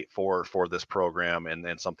state for this program,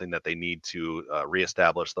 and something that they need to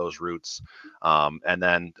reestablish those roots. And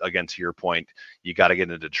then again, to your point, you got to get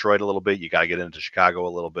into Detroit a little bit. You got to get into Chicago a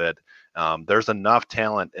little bit. There's enough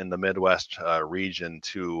talent in the Midwest region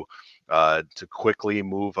to quickly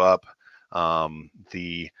move up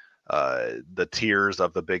the tiers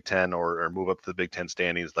of the Big Ten, or move up the Big Ten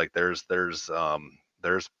standings. Like there's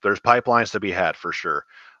pipelines to be had for sure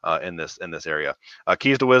in this area.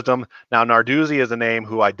 Keys to wisdom. Now Narduzzi is a name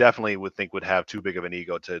who I definitely would think would have too big of an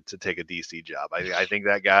ego to take a DC job. I think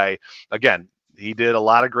that guy, again, he did a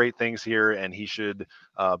lot of great things here, and he should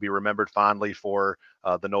be remembered fondly for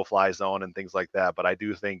the no-fly zone and things like that. But I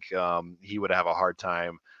do think he would have a hard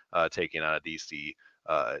time taking on a DC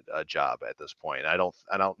a job at this point. I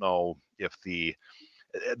don't know if the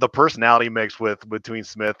personality mix between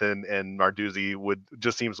Smith and Narduzzi would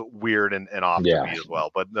just seems weird and off to Yeah. me as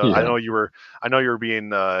well. But Yeah. I know you were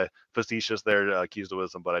being facetious there, Keys to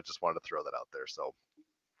Wisdom, but I just wanted to throw that out there. So,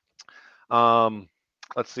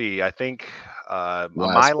 let's see. I think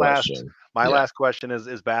Last question. my Yeah. last question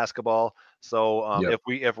is basketball. So Yep.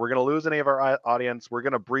 if we're gonna lose any of our audience, we're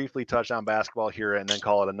gonna briefly touch on basketball here and then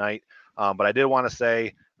call it a night. But I did want to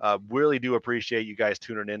say, really do appreciate you guys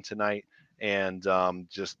tuning in tonight, and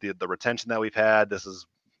just the retention that we've had. This is,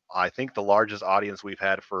 I think, the largest audience we've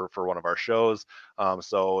had for one of our shows.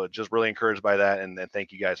 So just really encouraged by that, and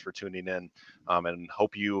thank you guys for tuning in. And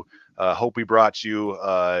hope we brought you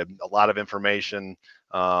a lot of information.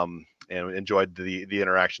 And enjoyed the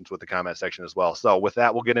interactions with the comment section as well. So with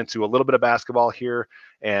that, we'll get into a little bit of basketball here,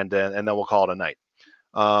 and then we'll call it a night.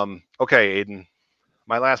 Okay, Aiden,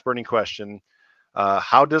 my last burning question.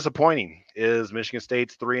 How disappointing is Michigan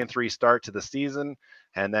State's 3-3 start to the season?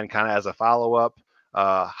 And then kind of as a follow-up,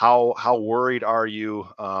 how worried are you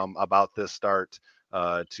about this start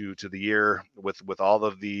to the year with all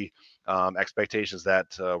of the expectations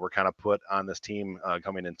that were kind of put on this team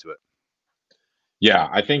coming into it? Yeah,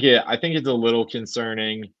 I think it's a little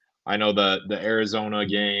concerning. I know the Arizona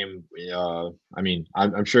game. I mean,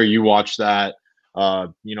 I'm sure you watched that.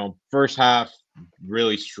 First half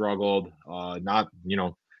really struggled. Not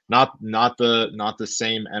the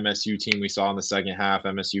same MSU team we saw in the second half.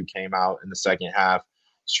 MSU came out in the second half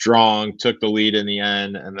strong, took the lead in the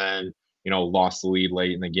end, and then lost the lead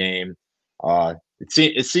late in the game.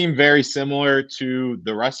 It seemed very similar to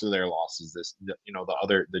the rest of their losses.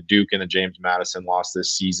 The Duke and the James Madison loss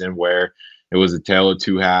this season, where it was a tale of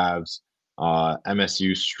two halves.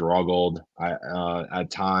 MSU struggled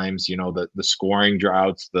at times. The scoring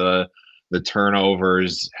droughts, the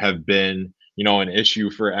turnovers have been an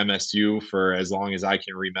issue for MSU for as long as I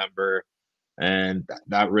can remember, and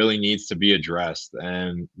that really needs to be addressed.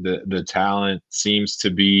 And the talent seems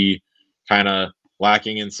to be kind of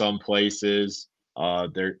lacking in some places.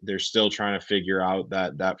 They're still trying to figure out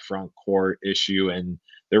that front court issue, and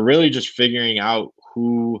they're really just figuring out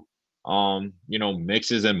who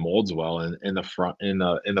mixes and molds well in the front in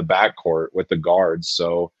the back court with the guards.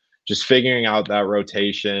 So just figuring out that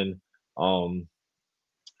rotation.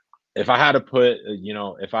 If I had to put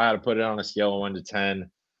if I had to put it on a scale of 1 to 10,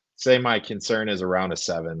 say my concern is around a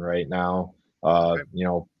 7 right now. Okay.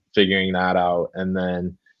 Figuring that out, and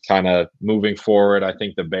then kind of moving forward, I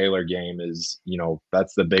think the Baylor game is,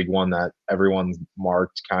 that's the big one that everyone's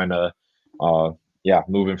marked kind of,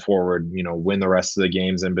 moving forward, win the rest of the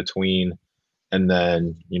games in between. And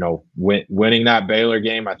then, winning that Baylor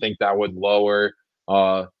game, I think that would lower,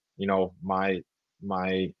 my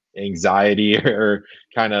anxiety or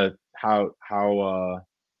kind of how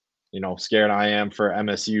scared I am for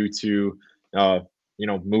MSU to,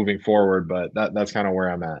 moving forward. But that's kind of where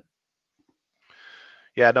I'm at.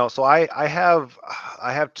 Yeah, no. So I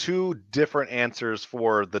have two different answers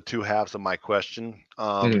for the two halves of my question.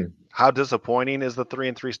 Mhm. How disappointing is the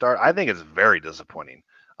 3-3 start? I think it's very disappointing.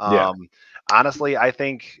 Yeah. Honestly, I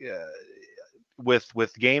think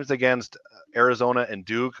with games against Arizona and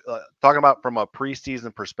Duke, talking about from a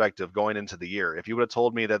preseason perspective going into the year, if you would have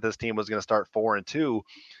told me that this team was going to start 4-2,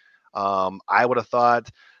 I would have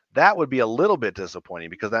thought that would be a little bit disappointing,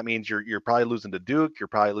 because that means you're probably losing to Duke, you're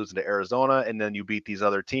probably losing to Arizona, and then you beat these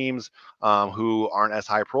other teams who aren't as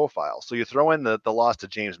high profile. So you throw in the loss to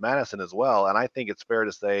James Madison as well, and I think it's fair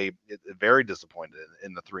to say very disappointed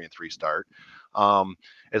in the 3-3 start.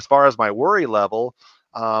 As far as my worry level,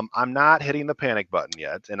 I'm not hitting the panic button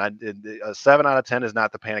yet, and a 7 out of 10 is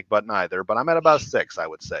not the panic button either. But I'm at about 6, I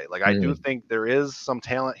would say. Like I do think there is some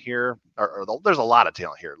talent here, or there's a lot of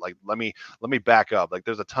talent here. Like let me back up. Like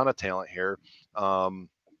there's a ton of talent here.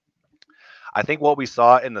 I think what we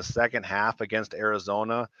saw in the second half against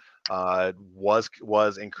Arizona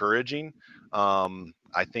was encouraging.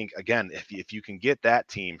 I think again, if you can get that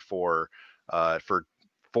team for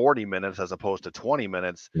 40 minutes as opposed to 20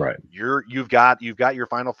 minutes, Right. you've got your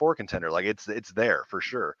Final Four contender. Like it's there for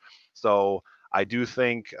sure. So I do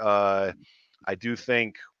think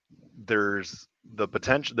there's the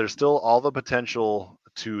potential. There's still all the potential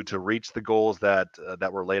to reach the goals that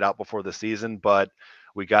were laid out before the season, but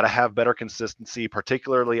we got to have better consistency,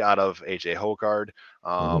 particularly out of AJ Hogard,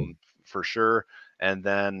 Hmm. for sure. And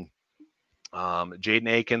then Jaden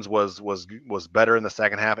Akins was better in the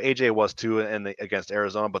second half. AJ was too against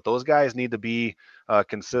Arizona, but those guys need to be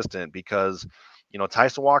consistent because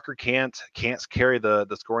Tyson Walker can't carry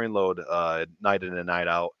the scoring load night in and night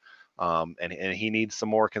out, and he needs some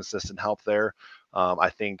more consistent help there. I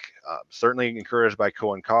think certainly encouraged by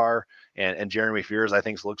Cohen Carr and Jeremy Fears. I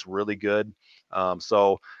think looks really good.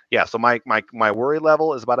 So yeah, so my worry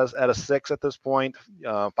level is about at a 6 at this point,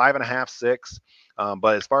 5.5, 6.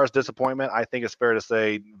 But as far as disappointment, I think it's fair to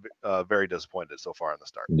say very disappointed so far in the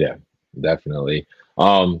start. Yeah, definitely.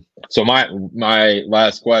 So my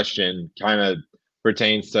last question kind of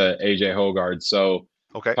pertains to AJ Hogard. So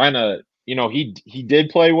Okay. kind of, he did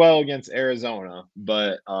play well against Arizona,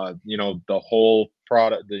 but the whole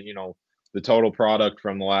product, the total product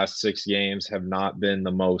from the last 6 games have not been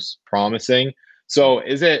the most promising. Mm. So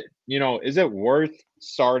is it worth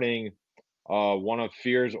starting one of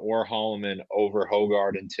Fears or Holloman over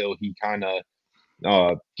Hogard until he kind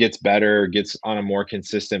of gets better, gets on a more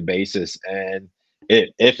consistent basis, and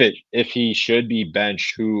if he should be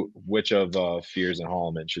benched, which of Fears and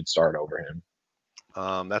Holloman should start over him?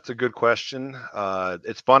 That's a good question.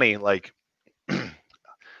 It's funny, like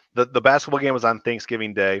the basketball game was on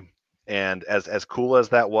Thanksgiving Day, and as cool as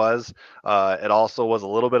that was, it also was a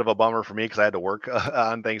little bit of a bummer for me because I had to work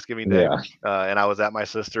on Thanksgiving Day, Yeah. and I was at my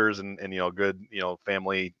sister's and good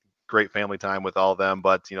family. Great family time with all of them,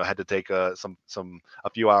 but had to take a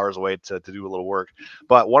few hours away to do a little work.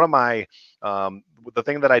 But one of my the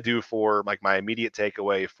thing that I do for like my immediate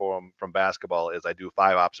takeaway from basketball is I do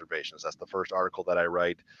 5 observations. That's the first article that I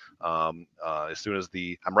write. As soon as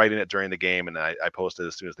I'm writing it during the game, and I post it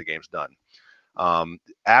as soon as the game's done.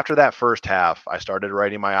 After that first half, I started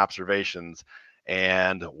writing my observations,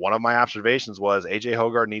 and one of my observations was AJ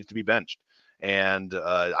Hogard needs to be benched, and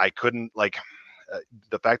I couldn't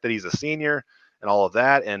the fact that he's a senior and all of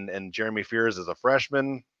that, and Jeremy Fears is a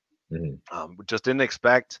freshman. Mhm. Just didn't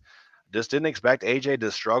expect AJ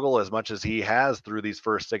to struggle as much as he has through these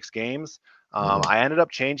first 6 games. Mhm. I ended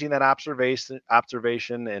up changing that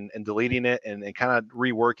observation and deleting it and kind of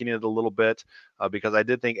reworking it a little bit because I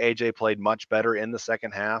did think AJ played much better in the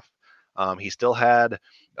second half. He still had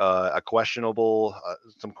some questionable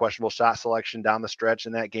shot selection down the stretch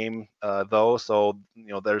in that game, though. So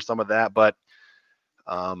there's some of that, but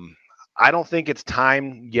um, I don't think it's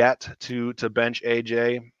time yet to bench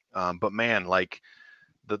AJ. But man, like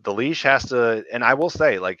the leash has to, and I will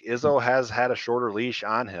say, like Izzo has had a shorter leash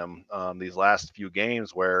on him these last few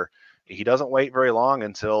games where he doesn't wait very long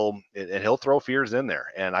and he'll throw Fears in there.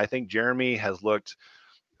 And I think Jeremy has looked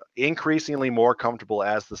increasingly more comfortable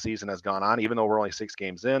as the season has gone on, even though we're only 6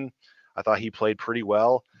 games in. I thought he played pretty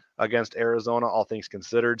well against Arizona, all things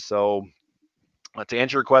considered. So to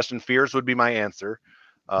answer your question, Fears would be my answer.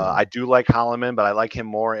 Mhm. I do like Holloman, but I like him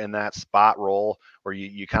more in that spot role where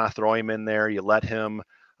you kind of throw him in there. You let him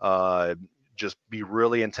uh, just be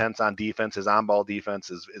really intense on defense. His on-ball defense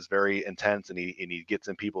is very intense, and he gets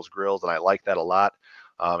in people's grills, and I like that a lot.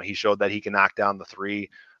 He showed that he can knock down the three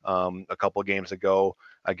a couple of games ago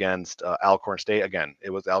against Alcorn State. Again,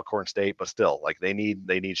 it was Alcorn State, but still, like they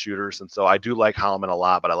need shooters, and so I do like Holloman a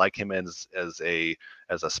lot, but I like him as a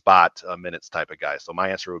spot minutes type of guy. So my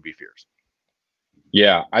answer would be Fears.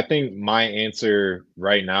 Yeah, I think my answer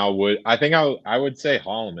right now I would say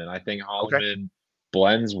Holloman. I think Okay. Holloman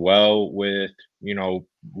blends well with,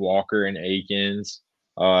 Walker and Akins.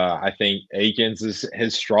 I think Akins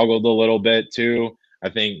has struggled a little bit too. I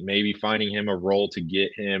think maybe finding him a role to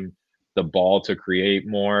get him the ball to create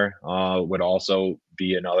more would also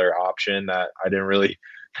be another option that I didn't really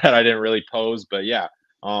that I didn't really pose. But yeah,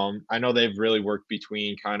 I know they've really worked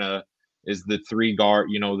between kind of is the three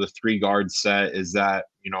guard set, is that,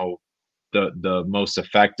 the most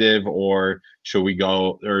effective, or should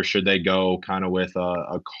they go kind of with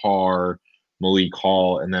a Carr, Malik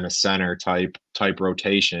Hall, and then a center type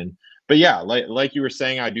rotation? But yeah, like you were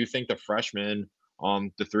saying, I do think the freshmen,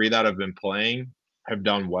 the three that have been playing, have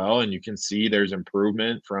done well, and you can see there's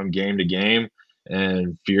improvement from game to game,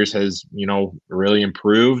 and Fierce has, really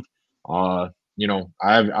improved.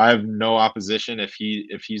 I have no opposition if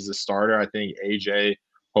he's the starter. I think AJ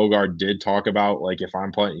Hogard did talk about, like, if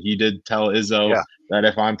I'm playing, he did tell Izzo Yeah, that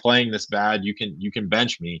if I'm playing this bad, you can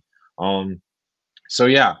bench me. Um, so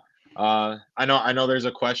yeah, I know there's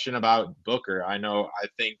a question about Booker. I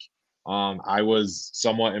think I was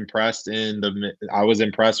somewhat impressed I was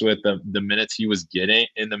impressed with the minutes he was getting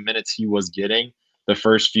the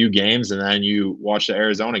first few games, and then you watch the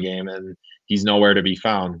Arizona game and he's nowhere to be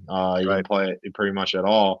found. He right. didn't play pretty much at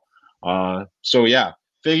all. So yeah,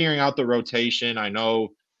 figuring out the rotation. I know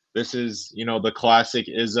this is, the classic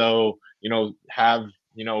Izzo. Have,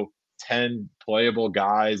 10 playable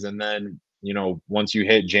guys, and then, once you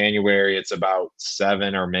hit January, it's about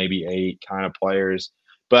 7 or maybe 8 kind of players.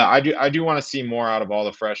 But I do want to see more out of all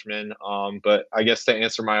the freshmen. But I guess to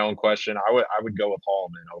answer my own question, I would go with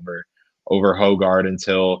Hallman over Hogard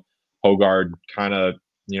until Hogard kind of,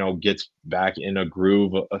 gets back in a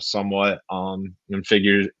groove, somewhat, and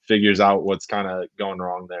figures out what's kind of going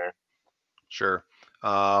wrong there. Sure.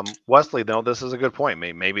 Wesley, no, this is a good point.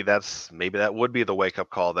 Maybe that would be the wake up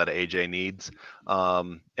call that AJ needs.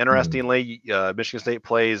 Mhm. Interestingly, Michigan State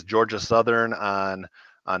plays Georgia Southern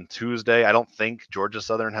on Tuesday. I don't think Georgia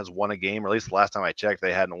Southern has won a game, or at least the last time I checked,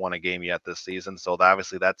 they hadn't won a game yet this season. So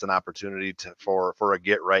obviously, that's an opportunity for a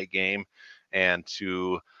get right game and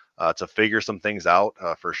to figure some things out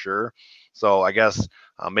for sure. So I guess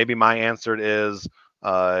maybe my answer is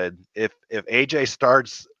if AJ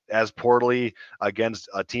starts as poorly against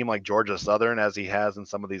a team like Georgia Southern as he has in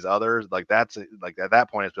some of these others, like that's like at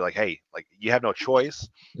that point it's be like, hey, like you have no choice.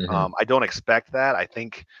 Mhm. I don't expect that. I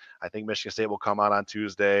think Michigan State will come out on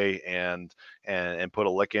Tuesday and put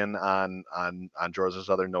a licking on Georgia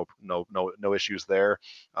Southern. No issues there.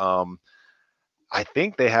 Um, I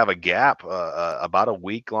think they have a gap, about a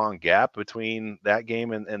week long gap between that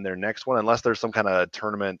game and their next one, unless there's some kind of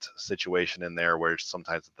tournament situation in there where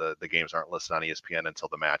sometimes the games aren't listed on ESPN until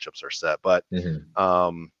the matchups are set. Mhm.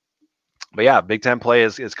 Um, but yeah, Big Ten play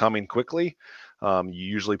is coming quickly. You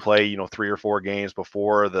usually play, 3 or 4 games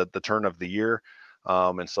before the turn of the year,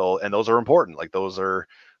 and those are important. Like those are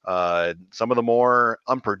some of the more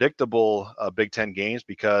unpredictable Big Ten games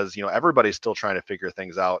because everybody's still trying to figure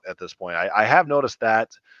things out at this point. I have noticed that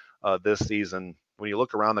this season when you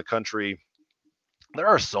look around the country, there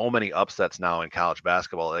are so many upsets now in college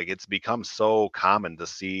basketball. Like it's become so common to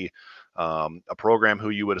see a program who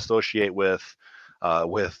you would associate with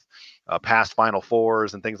past Final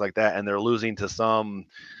Fours and things like that, and they're losing to some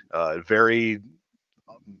very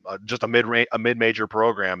just a mid major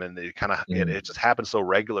program, and it Mhm. just happens so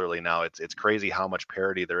regularly now. It's crazy how much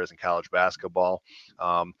parity there is in college basketball.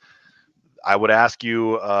 Um, I would ask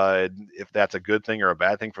you if that's a good thing or a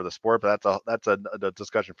bad thing for the sport, but that's a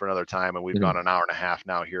discussion for another time. And we've gone Mhm. an hour and a half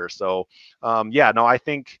now here, so yeah, no, I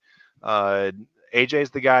think uh, AJ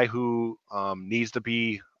is the guy who needs to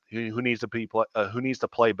be who needs to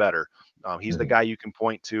play better. He's the Mhm. guy you can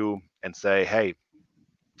point to and say, hey,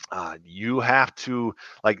 you have to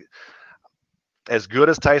like as good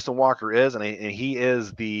as Tyson Walker is, and he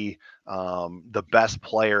is the best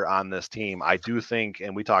player on this team. I do think,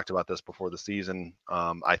 and we talked about this before the season.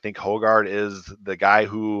 I think Hogard is the guy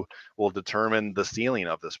who will determine the ceiling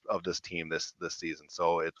of this team this season.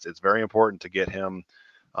 So it's very important to get him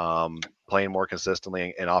playing more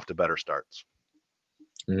consistently and off to better starts.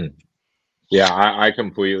 Mhm. Yeah, I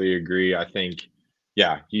completely agree. I think,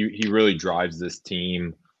 yeah, he really drives this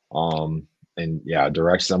team, and yeah,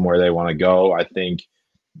 directs them where they want to go. I think,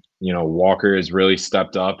 Walker has really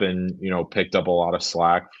stepped up and, picked up a lot of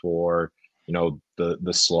slack for,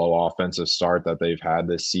 the slow offensive start that they've had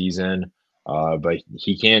this season. But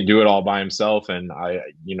he can't do it all by himself, and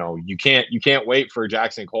you can't wait for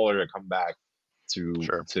Jackson Kohler to come back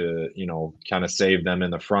Sure. to kind of save them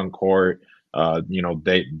in the front court.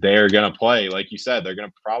 They're gonna play, like you said, they're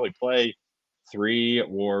gonna probably play 3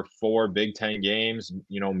 or 4 Big Ten games,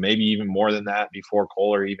 maybe even more than that before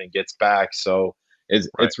Kohler even gets back. So Right.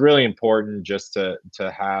 it's really important just to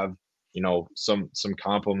have, some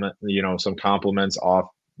compliments off,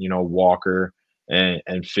 Walker,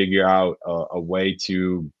 and figure out a way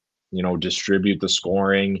to, distribute the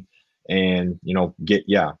scoring, and, get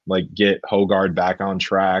Hogard back on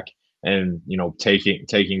track, and,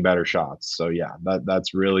 taking better shots. So yeah,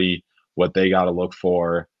 that's really what they got to look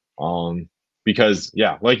for. Um, because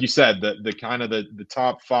yeah, like you said, the kind of the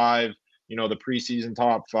top five, the preseason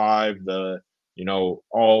top five, the,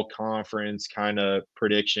 all conference kind of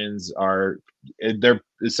predictions they're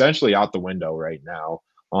essentially out the window right now.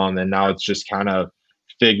 And now Sure. it's just kind of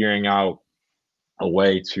figuring out a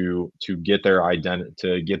way to get their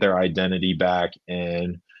identity back,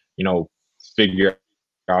 and, figure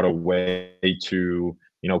out a way to,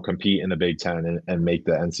 compete in the Big Ten and make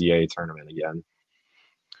the NCAA tournament again.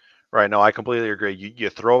 Right. No, I completely agree. You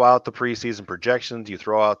throw out the preseason projections, you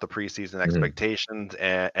throw out the preseason Mhm. expectations,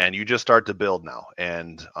 and you just start to build now.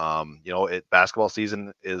 And basketball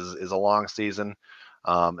season is a long season,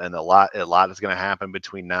 and a lot is going to happen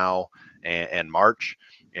between now and March.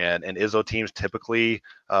 And ISO teams typically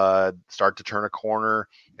start to turn a corner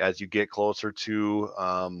as you get closer to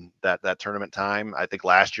that tournament time. I think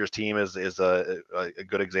last year's team is a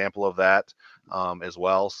good example of that as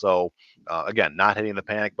well. So again, not hitting the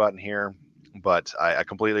panic button here, but I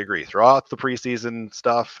completely agree. Throw out the preseason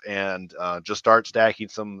stuff and just start stacking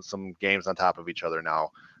some games on top of each other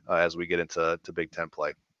now as we get into Big Ten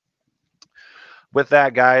play. With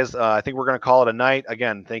that, guys, I think we're going to call it a night.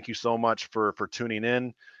 Again, thank you so much for tuning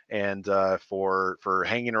in and for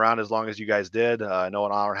hanging around as long as you guys did. I know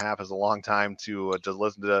an hour and a half is a long time to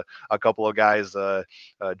listen to a couple of guys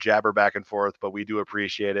jabber back and forth, but we do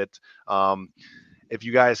appreciate it. If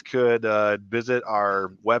you guys could visit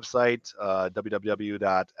our website,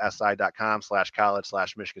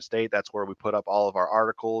 www.si.com/college/Michigan State. That's where we put up all of our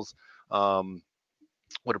articles.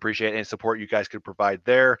 Would appreciate any support you guys could provide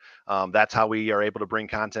there. That's how we are able to bring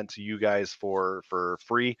content to you guys for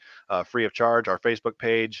free, free of charge. Our Facebook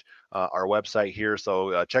page, our website here.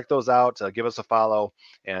 So check those out. Give us a follow,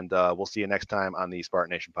 and we'll see you next time on the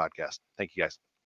Spartan Nation podcast. Thank you, guys.